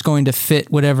 you're just going to fit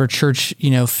whatever church,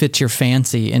 fits your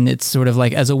fancy. And it's sort of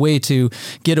like as a way to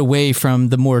get away from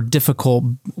the more difficult,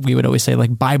 we would always say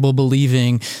like Bible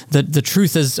believing, the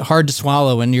truth is hard to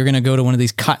swallow and you're going to go to one of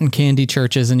these cotton candy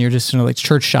churches and you're just like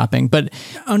church shopping. But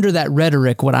under that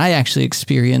rhetoric, what I actually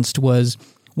experienced was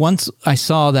once I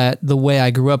saw that the way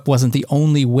I grew up wasn't the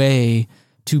only way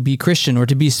to be Christian or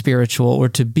to be spiritual or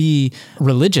to be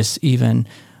religious even,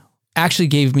 actually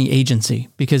gave me agency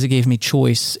because it gave me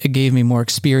choice. It gave me more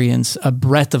experience, a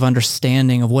breadth of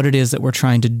understanding of what it is that we're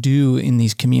trying to do in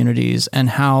these communities and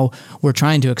how we're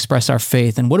trying to express our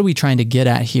faith and what are we trying to get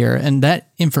at here. And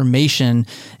that information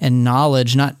and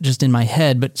knowledge, not just in my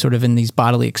head, but sort of in these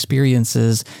bodily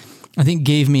experiences, I think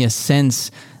gave me a sense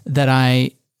that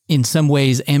I, in some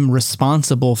ways, am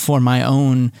responsible for my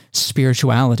own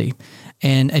spirituality.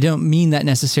 And I don't mean that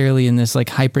necessarily in this like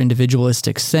hyper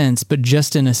individualistic sense, but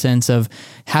just in a sense of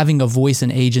having a voice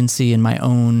and agency in my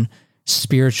own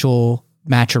spiritual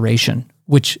maturation,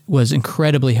 which was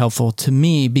incredibly helpful to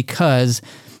me because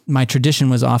my tradition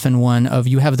was often one of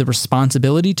you have the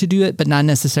responsibility to do it, but not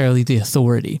necessarily the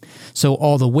authority. So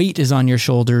all the weight is on your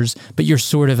shoulders, but you're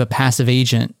sort of a passive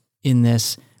agent in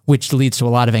this, which leads to a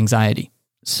lot of anxiety.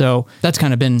 So that's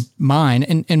kind of been mine.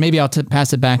 And maybe I'll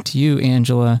pass it back to you,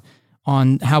 Angela,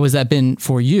 on how has that been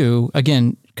for you?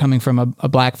 Again, coming from a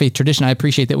Black faith tradition, I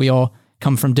appreciate that we all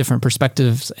come from different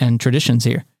perspectives and traditions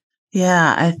here.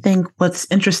 Yeah, I think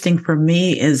what's interesting for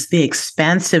me is the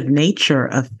expansive nature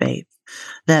of faith,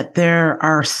 that there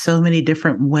are so many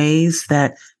different ways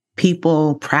that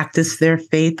people practice their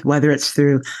faith, whether it's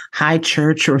through high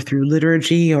church or through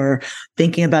liturgy or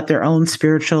thinking about their own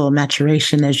spiritual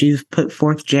maturation, as you've put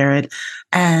forth, Jared,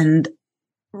 and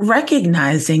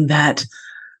recognizing that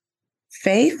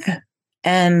faith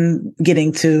and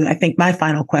getting to, I think, my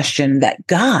final question, that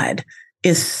God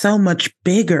is so much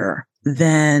bigger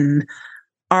than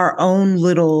our own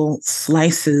little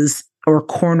slices or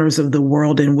corners of the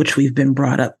world in which we've been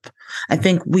brought up. I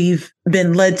think we've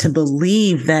been led to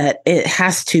believe that it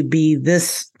has to be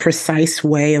this precise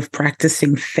way of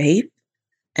practicing faith.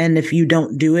 And if you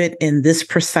don't do it in this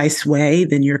precise way,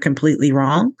 then you're completely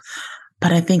wrong.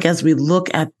 But I think as we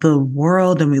look at the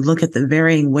world and we look at the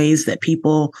varying ways that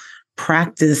people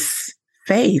practice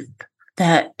faith,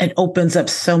 that it opens up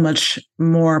so much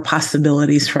more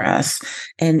possibilities for us.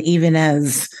 And even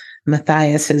as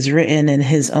Matthias has written in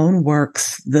his own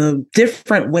works, the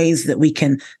different ways that we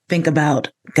can think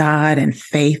about God and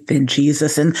faith in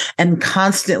Jesus and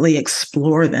constantly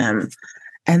explore them.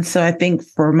 And so I think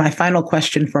for my final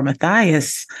question for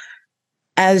Matthias,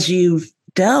 as you've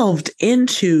delved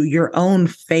into your own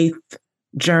faith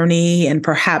journey and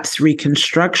perhaps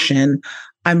reconstruction,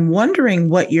 I'm wondering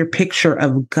what your picture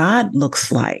of God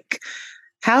looks like.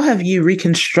 How have you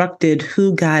reconstructed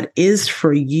who God is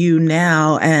for you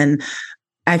now? And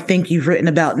I think you've written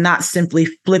about not simply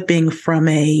flipping from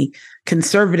a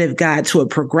conservative God to a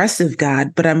progressive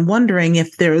God, but I'm wondering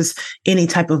if there's any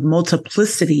type of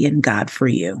multiplicity in God for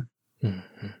you.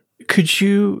 Mm-hmm. Could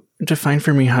you define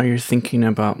for me how you're thinking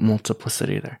about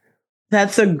multiplicity there?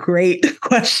 That's a great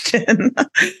question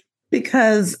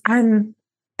because and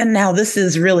now this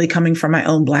is really coming from my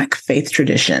own Black faith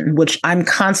tradition, which I'm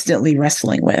constantly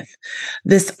wrestling with.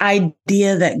 This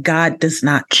idea that God does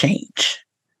not change.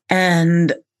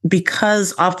 And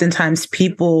because oftentimes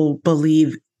people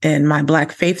believe in my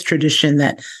Black faith tradition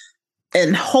that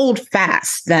and hold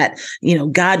fast that,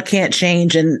 God can't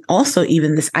change. And also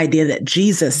even this idea that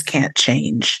Jesus can't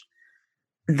change,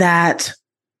 that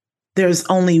there's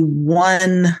only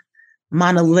one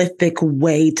monolithic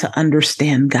way to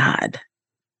understand God.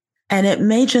 And it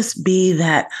may just be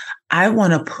that I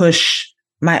want to push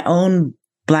my own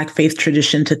Black faith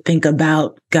tradition to think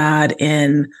about God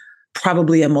in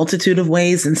probably a multitude of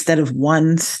ways instead of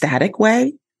one static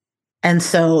way. And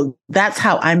so that's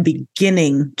how I'm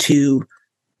beginning to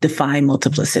define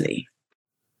multiplicity.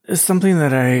 It's something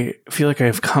that I feel like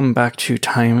I've come back to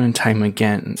time and time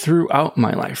again throughout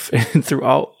my life and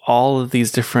throughout all of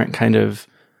these different kind of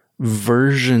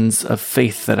versions of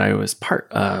faith that I was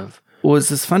part of, was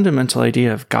this fundamental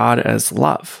idea of God as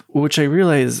love, which I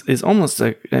realize is almost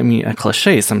a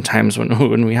cliche sometimes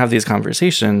when we have these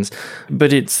conversations,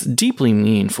 but it's deeply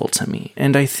meaningful to me.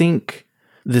 And I think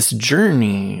this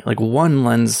journey, like one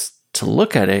lens to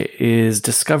look at it, is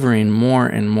discovering more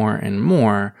and more and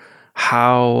more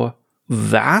how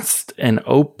vast and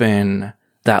open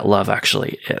that love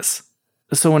actually is.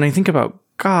 So when I think about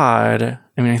God,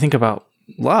 I think about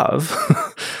love.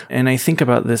 And I think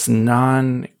about this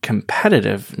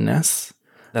non-competitiveness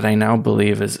that I now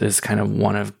believe is kind of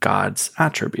one of God's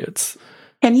attributes.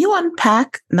 Can you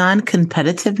unpack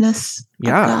non-competitiveness of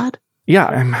God? Yeah,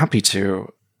 I'm happy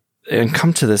to. And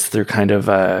come to this through kind of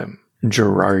a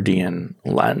Girardian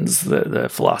lens, the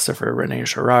philosopher René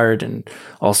Girard, and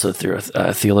also through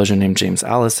a theologian named James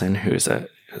Allison, who's a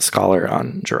scholar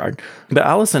on Girard. But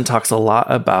Allison talks a lot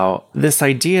about this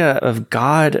idea of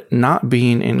God not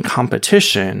being in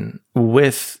competition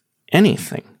with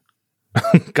anything.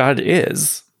 God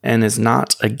is and is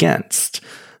not against.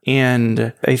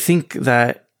 And I think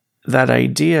that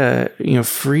idea,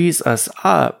 frees us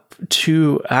up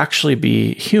to actually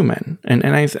be human. And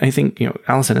I think,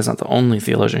 Allison is not the only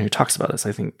theologian who talks about this.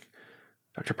 I think,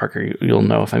 Dr. Parker, you'll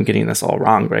know if I'm getting this all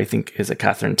wrong, but I think, is it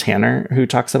Catherine Tanner who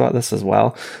talks about this as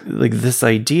well? Like this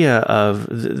idea of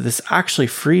this actually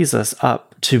frees us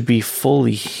up to be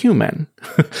fully human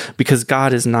because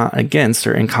God is not against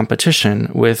or in competition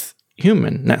with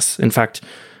humanness. In fact,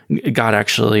 God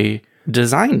actually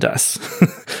designed us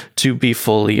to be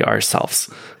fully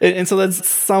ourselves. And so that's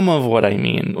some of what I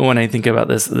mean when I think about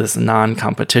this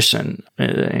non-competition. I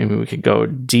mean, we could go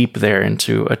deep there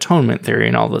into atonement theory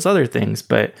and all those other things,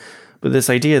 but this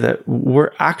idea that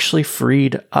we're actually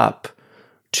freed up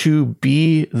to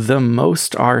be the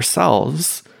most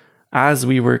ourselves as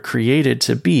we were created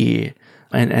to be.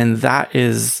 And that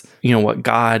is,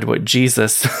 what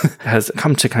Jesus has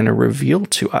come to kind of reveal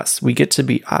to us. We get to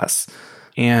be us.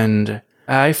 And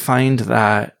I find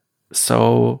that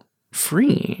so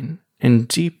freeing and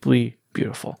deeply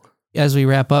beautiful. As we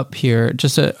wrap up here,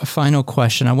 just a final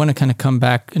question. I want to kind of come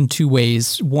back in two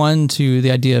ways. One, to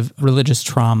the idea of religious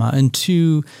trauma, and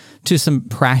two, to some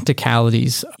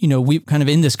practicalities. We kind of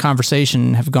in this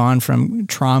conversation have gone from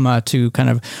trauma to kind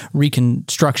of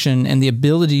reconstruction and the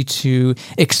ability to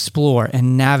explore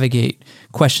and navigate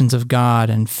questions of God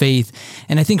and faith.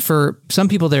 And I think for some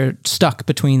people, they're stuck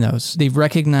between those. They've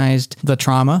recognized the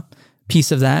trauma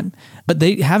piece of that, but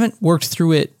they haven't worked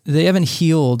through it. They haven't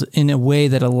healed in a way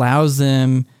that allows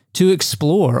them to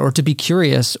explore or to be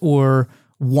curious or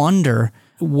wonder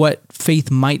what faith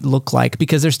might look like,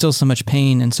 because there's still so much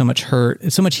pain and so much hurt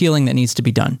and so much healing that needs to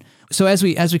be done. So as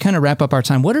we kind of wrap up our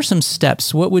time, what are some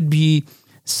steps? What would be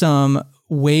some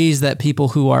ways that people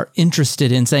who are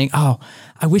interested in saying, oh,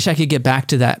 I wish I could get back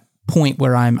to that point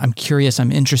where I'm curious,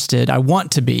 I'm interested, I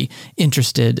want to be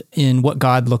interested in what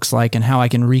God looks like and how I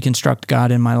can reconstruct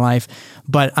God in my life,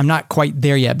 but I'm not quite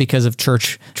there yet because of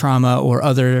church trauma or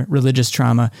other religious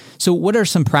trauma. So what are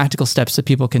some practical steps that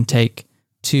people can take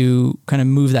to kind of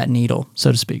move that needle,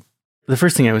 so to speak? The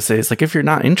first thing I would say is, if you're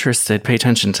not interested, pay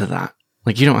attention to that.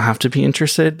 You don't have to be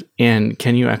interested. And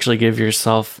can you actually give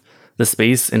yourself the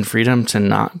space and freedom to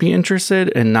not be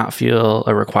interested and not feel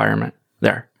a requirement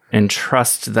there? And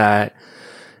trust that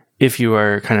if you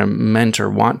are kind of meant or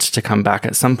want to come back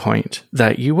at some point,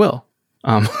 that you will.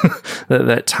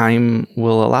 That time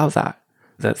will allow that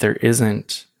there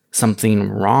isn't something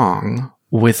wrong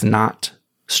with not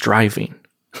striving.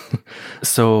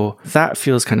 So that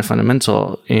feels kind of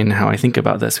fundamental in how I think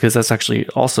about this, because that's actually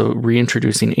also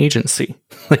reintroducing agency.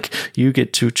 You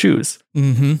get to choose.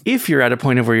 Mm-hmm. If you're at a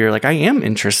point of where you're I am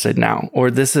interested now, or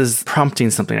this is prompting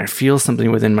something, I feel something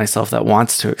within myself that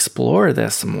wants to explore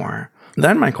this more,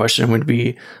 then my question would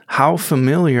be, how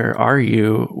familiar are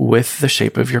you with the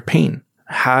shape of your pain?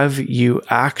 Have you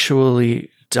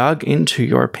actually dug into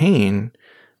your pain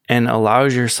and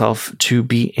allowed yourself to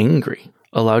be angry?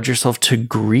 Allowed yourself to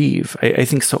grieve? I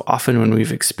think so often when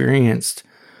we've experienced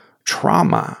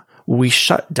trauma, we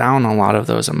shut down a lot of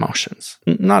those emotions.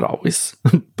 Not always,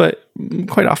 but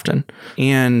quite often.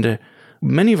 And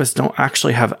many of us don't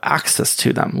actually have access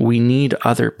to them. We need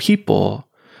other people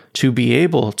to be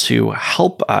able to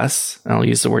help us, and I'll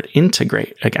use the word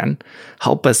integrate again,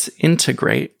 help us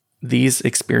integrate these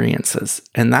experiences.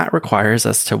 And that requires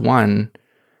us to, one,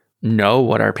 know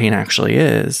what our pain actually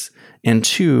is, and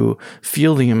two,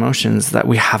 feel the emotions that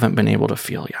we haven't been able to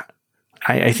feel yet.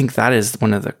 I think that is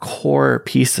one of the core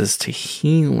pieces to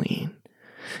healing,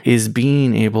 is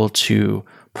being able to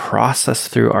process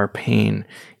through our pain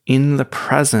in the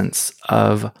presence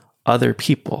of other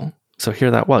people. So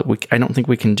hear that well. I don't think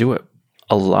we can do it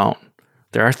alone.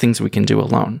 There are things we can do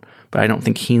alone, but I don't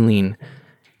think healing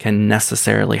can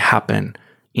necessarily happen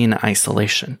in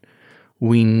isolation.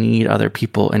 We need other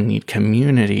people and need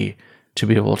community to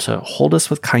be able to hold us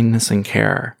with kindness and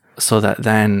care, so that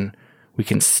then we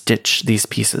can stitch these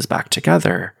pieces back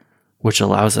together, which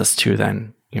allows us to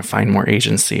then find more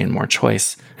agency and more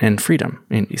choice and freedom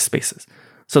in these spaces.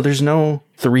 So there's no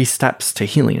 3 steps to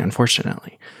healing,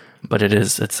 unfortunately, but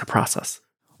it's a process.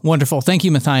 Wonderful. Thank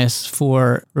you, Matthias,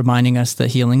 for reminding us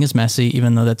that healing is messy,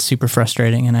 even though that's super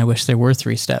frustrating. And I wish there were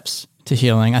 3 steps to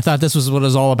healing. I thought this was what it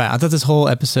was all about. I thought this whole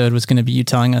episode was going to be you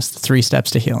telling us the 3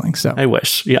 steps to healing. So I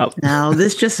wish. Yeah. No,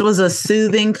 this just was a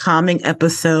soothing, calming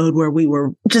episode where we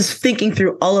were just thinking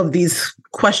through all of these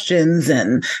questions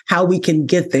and how we can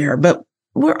get there. But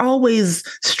we're always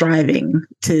striving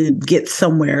to get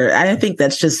somewhere. I think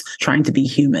that's just trying to be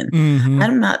human. Mm-hmm.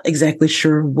 I'm not exactly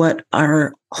sure what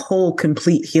our whole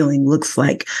complete healing looks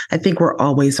like. I think we're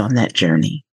always on that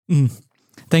journey.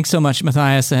 Thanks so much,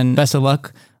 Matthias, and best of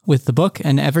luck with the book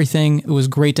and everything. It was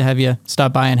great to have you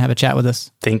stop by and have a chat with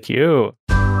us. Thank you.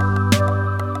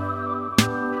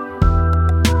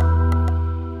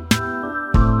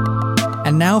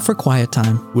 And now for Quiet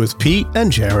Time with Pete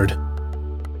and Jared.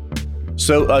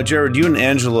 So, Jared, you and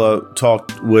Angela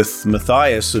talked with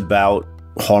Matthias about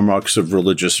hallmarks of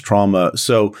religious trauma.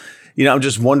 So, I'm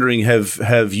just wondering,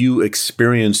 have you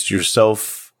experienced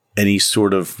yourself any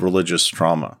sort of religious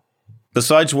trauma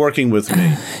besides working with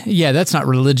me? Yeah, that's not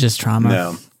religious trauma.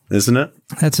 No, isn't it?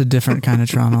 That's a different kind of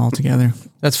trauma altogether.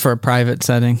 That's for a private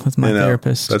setting with my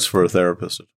therapist. That's for a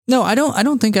therapist. No, I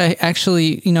don't think I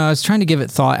actually, I was trying to give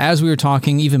it thought as we were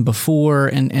talking, even before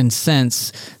and since,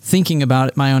 thinking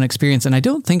about my own experience. And I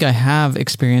don't think I have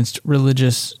experienced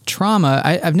religious trauma.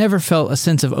 I've never felt a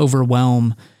sense of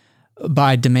overwhelm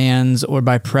by demands or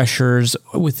by pressures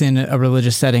within a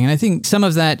religious setting. And I think some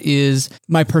of that is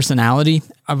my personality.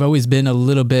 I've always been a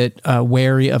little bit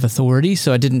wary of authority,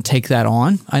 so I didn't take that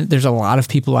on. There's a lot of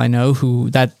people I know who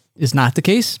that is not the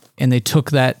case, and they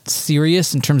took that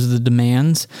serious in terms of the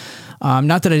demands.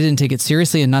 Not that I didn't take it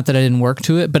seriously and not that I didn't work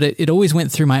to it, but it always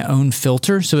went through my own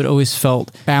filter. So it always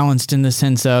felt balanced in the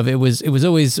sense of it was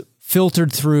always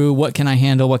filtered through what can I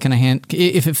handle, what can I handle.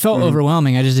 If it felt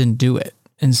overwhelming, I just didn't do it.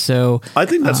 And so I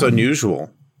think that's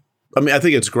unusual. I mean, I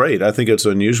think it's great. I think it's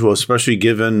unusual, especially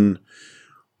given,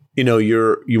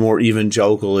 your more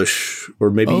evangelical-ish or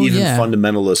maybe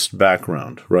fundamentalist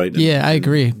background, right? Yeah, I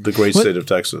agree. The great state of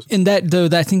Texas. And that, though,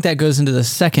 I think that goes into the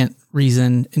second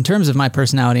reason. In terms of my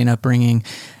personality and upbringing,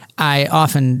 I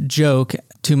often joke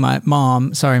to my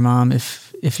mom, sorry, Mom,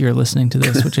 if you're listening to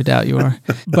this, which I doubt you are,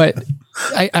 but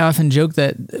I often joke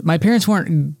that my parents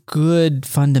weren't good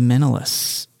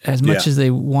fundamentalists as much as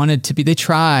they wanted to be. They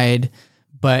tried,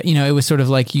 but it was sort of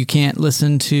like, you can't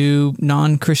listen to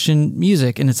non-Christian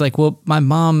music. And it's like, well, my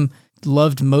mom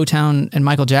loved Motown and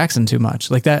Michael Jackson too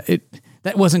much. Like that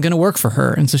wasn't going to work for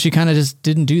her. And so she kind of just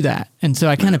didn't do that. And so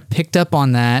I kind of picked up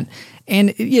on that,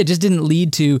 and it just didn't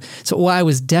lead to, so I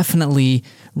was definitely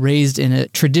raised in a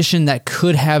tradition that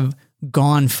could have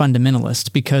gone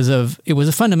fundamentalist because it was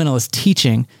a fundamentalist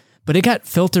teaching, but it got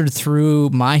filtered through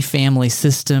my family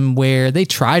system where they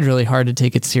tried really hard to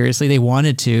take it seriously. They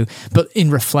wanted to, but in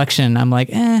reflection, I'm like,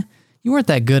 you weren't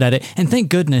that good at it. And thank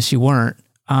goodness you weren't.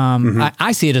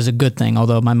 I see it as a good thing,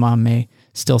 although my mom may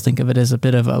still think of it as a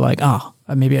bit of a like,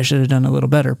 maybe I should have done a little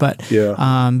better. But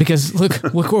because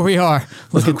look where we are.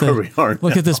 Look at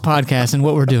this podcast and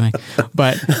what we're doing.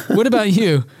 But what about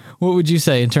you? What would you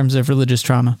say in terms of religious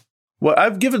trauma? Well,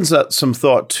 I've given that some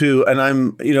thought too, and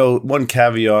I'm, one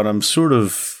caveat, I'm sort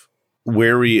of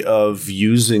wary of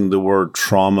using the word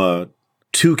trauma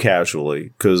too casually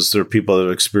because there are people that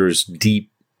have experienced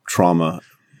deep trauma.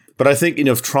 But I think,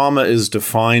 if trauma is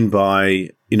defined by,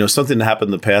 something that happened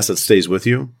in the past that stays with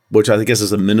you, which I guess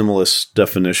is a minimalist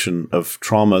definition of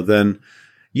trauma, then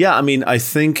I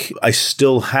think I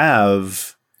still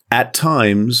have at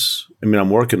times,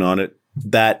 I'm working on it,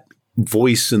 that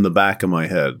voice in the back of my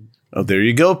head. Oh, there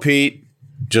you go, Pete.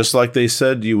 Just like they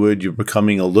said you would, you're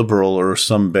becoming a liberal or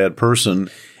some bad person.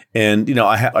 And,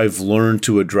 I've learned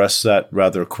to address that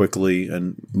rather quickly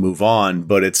and move on,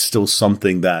 but it's still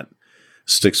something that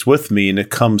sticks with me. And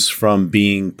it comes from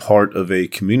being part of a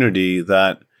community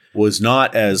that was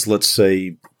not as, let's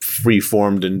say,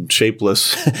 free-formed and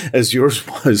shapeless as yours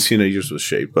was. Yours was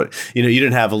shaped, but, you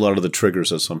didn't have a lot of the triggers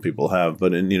that some people have.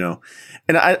 But, and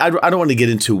I don't want to get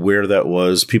into where that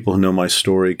was. People who know my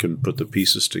story can put the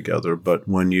pieces together. But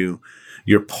when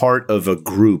you're part of a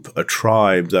group, a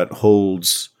tribe that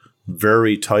holds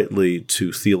very tightly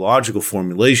to theological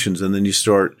formulations, and then you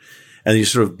sort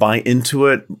of buy into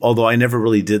it, although I never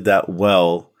really did that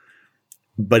well.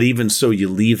 But even so, you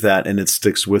leave that and it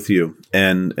sticks with you,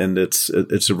 and it's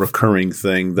a recurring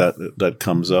thing that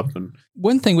comes up. And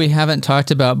one thing we haven't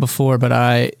talked about before, but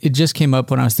it just came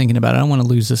up when I was thinking about it. I don't want to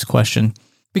lose this question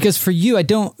because for you,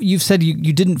 you've said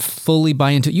you didn't fully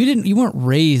buy into it. You weren't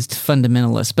raised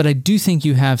fundamentalist, but I do think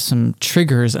you have some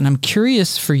triggers, and I'm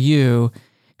curious for you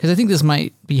because I think this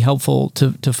might be helpful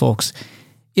to folks.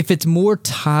 if it's more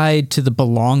tied to the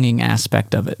belonging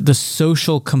aspect of it, the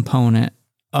social component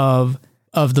of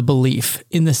the belief,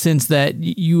 in the sense that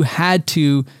you had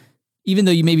to, even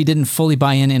though you maybe didn't fully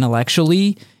buy in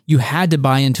intellectually, you had to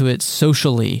buy into it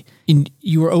socially.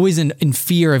 You were always in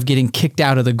fear of getting kicked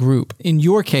out of the group. In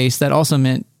your case, that also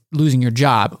meant losing your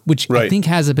job, which I think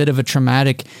has a bit of a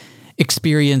traumatic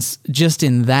experience just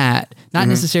in that. Not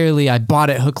necessarily I bought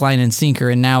it hook, line, and sinker,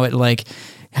 and now it like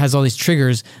has all these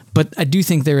triggers. But I do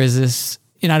think there is this,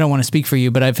 and I don't want to speak for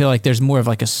you, but I feel like there's more of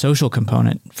like a social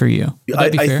component for you.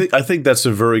 I think that's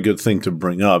a very good thing to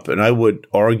bring up. And I would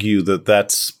argue that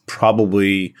that's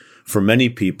probably, for many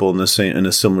people in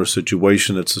a similar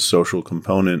situation, it's a social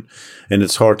component. And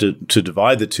it's hard to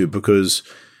divide the two, because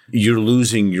you're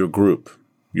losing your group,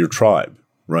 your tribe,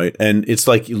 right? And it's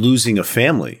like losing a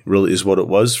family, really, is what it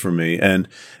was for me. And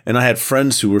I had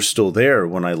friends who were still there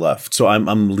when I left. So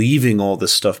I'm leaving all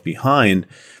this stuff behind.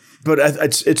 But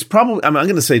it's probably, I'm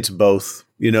going to say it's both,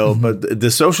 but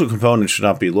the social component should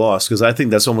not be lost, because I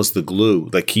think that's almost the glue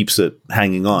that keeps it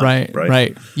hanging on.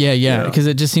 Right. Yeah. Because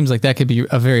it just seems like that could be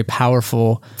a very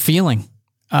powerful feeling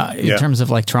in terms of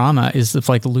like trauma, is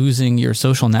like losing your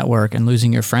social network and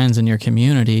losing your friends and your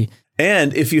community.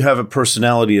 And if you have a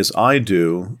personality, as I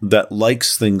do, that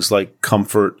likes things like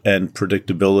comfort and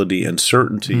predictability and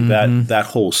certainty, that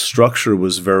whole structure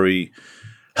was very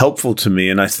helpful to me.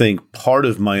 And I think part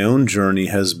of my own journey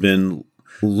has been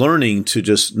learning to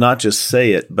just not just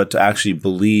say it, but to actually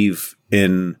believe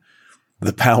in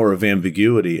the power of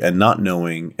ambiguity and not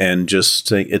knowing, and just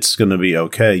saying it's going to be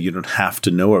okay. You don't have to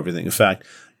know everything. In fact,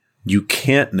 you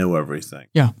can't know everything.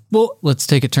 Yeah. Well, let's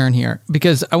take a turn here,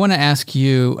 because I want to ask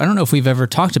you, I don't know if we've ever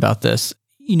talked about this.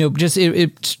 Just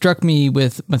it struck me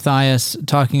with Matthias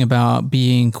talking about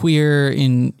being queer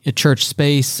in a church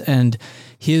space and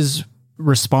his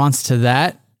response to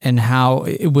that, and how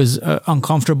it was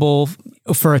uncomfortable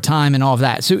for a time and all of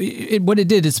that. So what it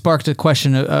did, it sparked a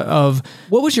question of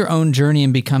what was your own journey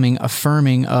in becoming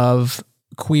affirming of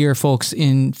queer folks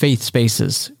in faith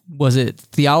spaces? Was it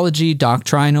theology,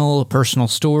 doctrinal, personal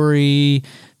story?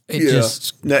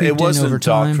 It wasn't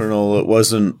doctrinal.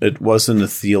 It wasn't a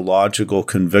theological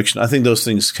conviction. I think those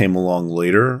things came along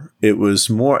later. It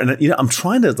was more, and I'm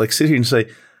trying to like sit here and say,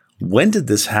 when did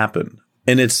this happen?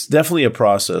 And it's definitely a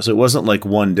process. It wasn't like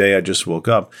one day I just woke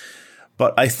up.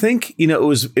 But I think, it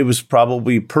was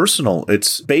probably personal.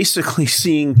 It's basically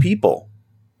seeing people,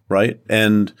 right?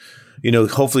 And,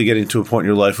 hopefully getting to a point in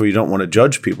your life where you don't want to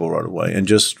judge people right away, and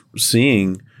just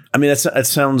seeing. I mean, that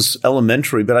sounds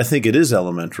elementary, but I think it is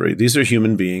elementary. These are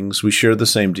human beings. We share the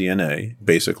same DNA,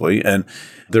 basically. And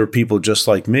they're people just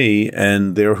like me,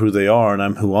 and they're who they are, and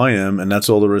I'm who I am. And that's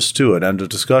all there is to it. End of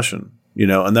discussion.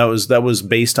 And that was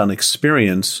based on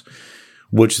experience,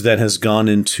 which then has gone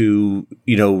into,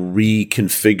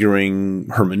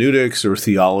 reconfiguring hermeneutics or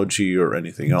theology or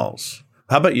anything else.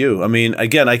 How about you? I mean,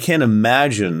 again, I can't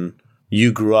imagine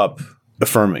you grew up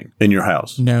affirming in your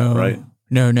house. No, right?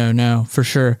 No, for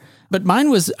sure. But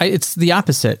mine it's the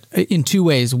opposite in two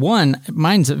ways. One,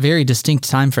 mine's a very distinct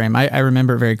time frame. I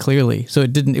remember it very clearly. So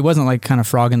it wasn't like kind of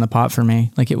frog in the pot for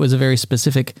me. Like, it was a very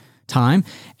specific time.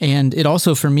 And it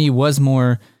also, for me, was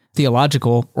more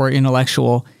theological or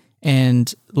intellectual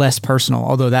and less personal,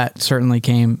 although that certainly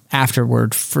came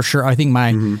afterward for sure. I think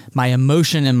my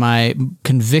emotion and my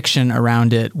conviction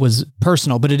around it was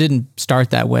personal, but it didn't start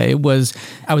that way.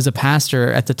 I was a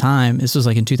pastor at the time. This was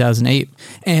like in 2008.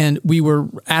 And we were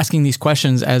asking these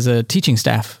questions as a teaching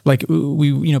staff. Like,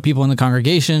 people in the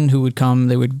congregation who would come,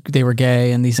 they were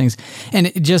gay and these things.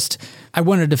 And I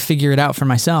wanted to figure it out for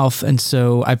myself. And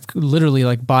so I've literally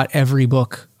like bought every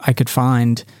book I could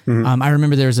find. I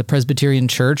remember there was a Presbyterian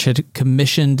church had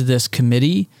commissioned this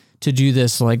committee to do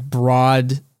this like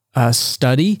broad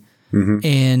study.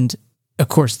 And of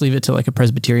course, leave it to like a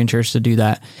Presbyterian church to do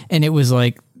that. And it was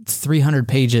like 300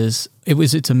 pages.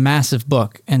 It's a massive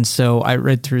book. And so I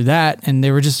read through that, and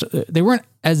there weren't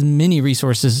as many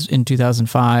resources in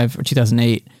 2005 or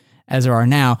 2008 as there are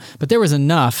now, but there was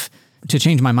enough to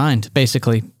change my mind,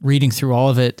 basically, reading through all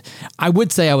of it. I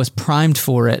would say I was primed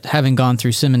for it, having gone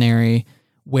through seminary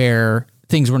where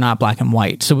things were not black and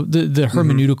white. So the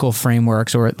hermeneutical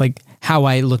frameworks, or like how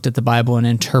I looked at the Bible and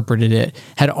interpreted it,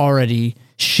 had already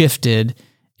shifted.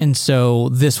 And so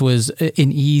this was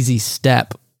an easy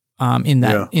step in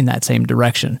that same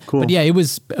direction. Cool. But yeah, it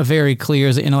was a very clear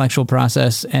as an intellectual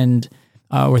process and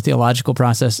or theological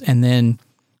process. And then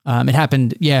it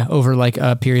happened, over like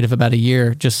a period of about a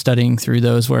year, just studying through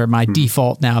those, where my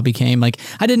default now became like,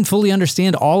 I didn't fully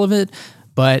understand all of it,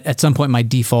 but at some point my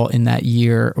default in that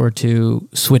year or two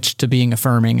switched to being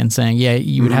affirming and saying,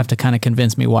 you would have to kind of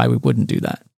convince me why we wouldn't do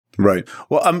that. Right.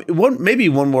 Well, maybe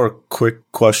one more quick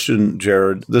question,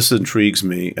 Jared. This intrigues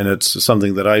me, and it's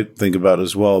something that I think about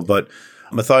as well. But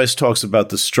Matthias talks about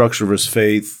the structure of his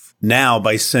faith now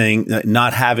by saying that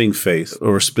not having faith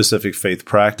or a specific faith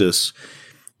practice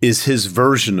is his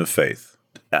version of faith.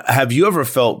 Have you ever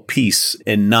felt peace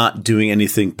in not doing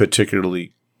anything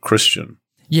particularly Christian?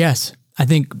 Yes. I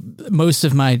think most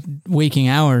of my waking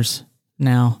hours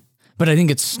now. But I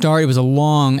think it was a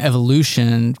long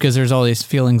evolution because there's all these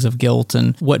feelings of guilt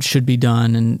and what should be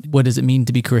done and what does it mean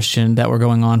to be Christian that were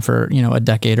going on for, a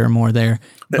decade or more there.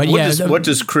 But what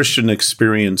does Christian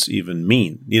experience even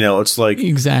mean? It's like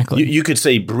exactly. You could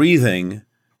say breathing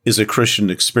is a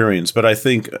Christian experience, but I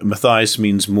think Matthias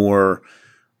means more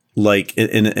like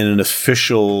in an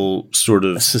official sort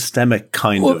of systemic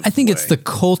kind of I think way. It's the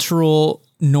cultural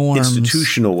norms,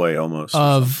 institutional way almost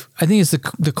I think it's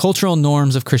the cultural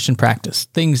norms of Christian practice.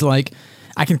 Things like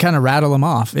I can kind of rattle them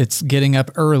off. It's getting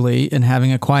up early and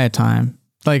having a quiet time,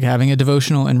 like having a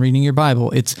devotional and reading your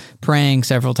Bible. It's praying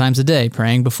several times a day,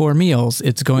 praying before meals.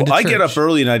 It's going to church. I get up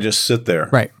early and I just sit there.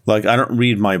 Right. Like I don't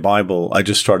read my Bible. I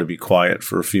just try to be quiet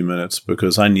for a few minutes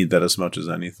because I need that as much as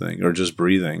anything, or just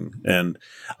breathing. And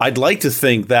I'd like to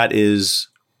think that is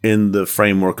in the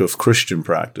framework of Christian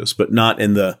practice, but not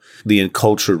in the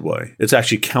encultured way. It's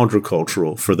actually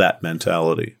countercultural for that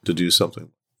mentality to do something.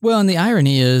 Well, and the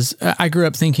irony is I grew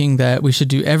up thinking that we should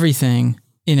do everything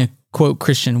in a, quote,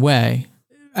 Christian way.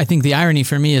 I think the irony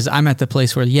for me is I'm at the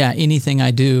place where, anything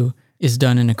I do is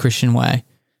done in a Christian way.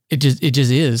 It just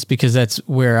is because that's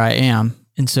where I am.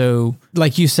 And so,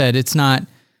 like you said, it's not,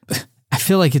 I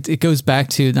feel like it goes back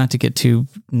to, not to get too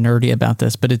nerdy about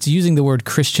this, but it's using the word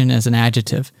Christian as an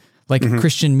adjective, like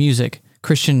Christian music,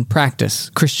 Christian practice,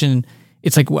 Christian.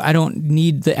 It's like, I don't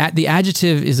need the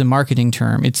adjective is a marketing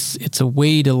term. It's a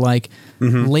way to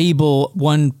label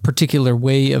one particular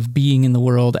way of being in the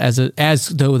world as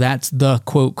though that's the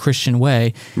quote Christian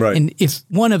way. Right. And if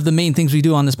one of the main things we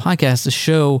do on this podcast is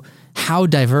show how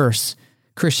diverse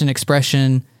Christian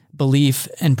expression, belief,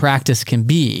 and practice can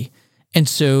be. And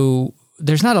so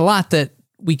there's not a lot that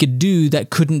we could do that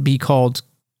couldn't be called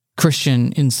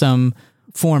Christian in some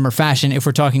form or fashion if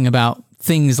we're talking about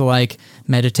things like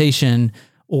meditation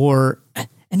and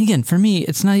again, for me,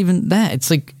 it's not even that. It's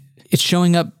like, it's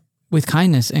showing up with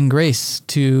kindness and grace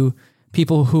to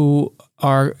people who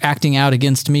are acting out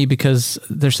against me because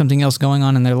there's something else going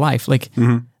on in their life. Like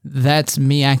that's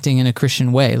me acting in a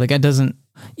Christian way. Like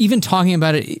even talking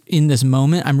about it in this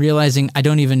moment, I'm realizing I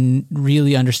don't even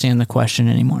really understand the question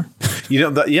anymore.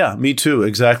 Me too.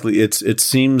 Exactly. It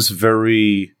seems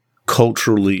very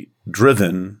culturally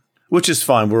driven, which is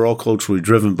fine. We're all culturally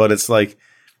driven, but it's like,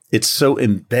 it's so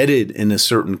embedded in a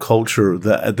certain culture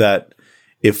that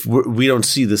if we don't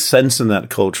see the sense in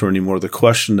that culture anymore, the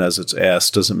question as it's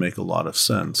asked doesn't make a lot of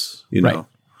sense, know?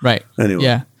 Right. Anyway.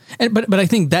 Yeah. But I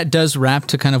think that does wrap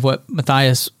to kind of what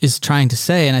Matthias is trying to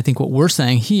say. And I think what we're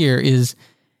saying here is,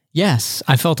 yes,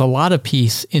 I felt a lot of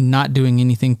peace in not doing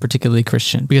anything particularly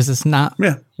Christian, because it's not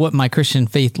what my Christian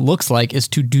faith looks like is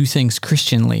to do things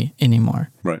Christianly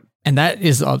anymore. Right. And that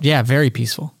is, very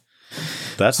peaceful.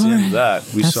 That's the end of that.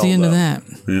 That's the end of that.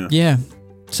 Yeah.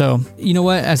 So, you know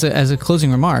what? As a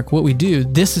closing remark, what we do,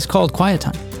 this is called quiet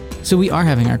time. So we are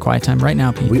having our quiet time right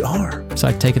now, Pete. We are. So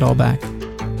I take it all back.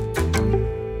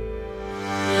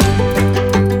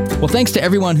 Well, thanks to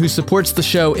everyone who supports the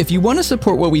show. If you want to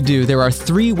support what we do, there are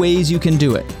 3 ways you can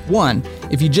do it. 1,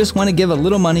 if you just want to give a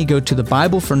little money, go to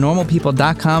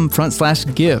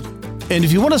thebiblefornormalpeople.com/give. And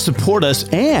if you want to support us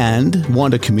and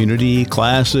want a community,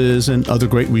 classes, and other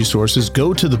great resources,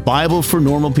 go to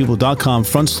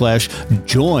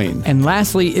thebiblefornormalpeople.com/join. And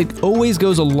lastly, it always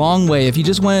goes a long way if you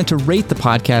just wanted to rate the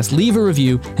podcast, leave a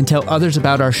review, and tell others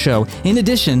about our show. In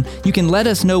addition, you can let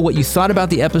us know what you thought about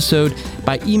the episode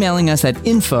by emailing us at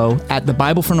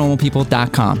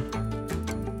info@thebiblefornormalpeople.com.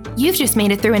 You've just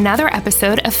made it through another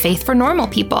episode of Faith for Normal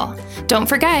People. Don't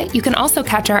forget, you can also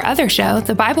catch our other show,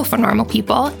 The Bible for Normal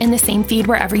People, in the same feed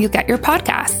wherever you get your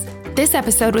podcasts. This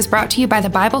episode was brought to you by the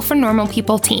Bible for Normal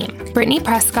People team: Brittany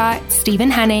Prescott,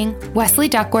 Stephen Henning, Wesley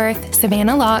Duckworth,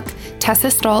 Savannah Locke, Tessa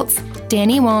Stoltz,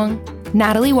 Danny Wong,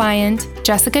 Natalie Wyand,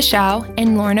 Jessica Shao,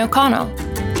 and Lauren O'Connell.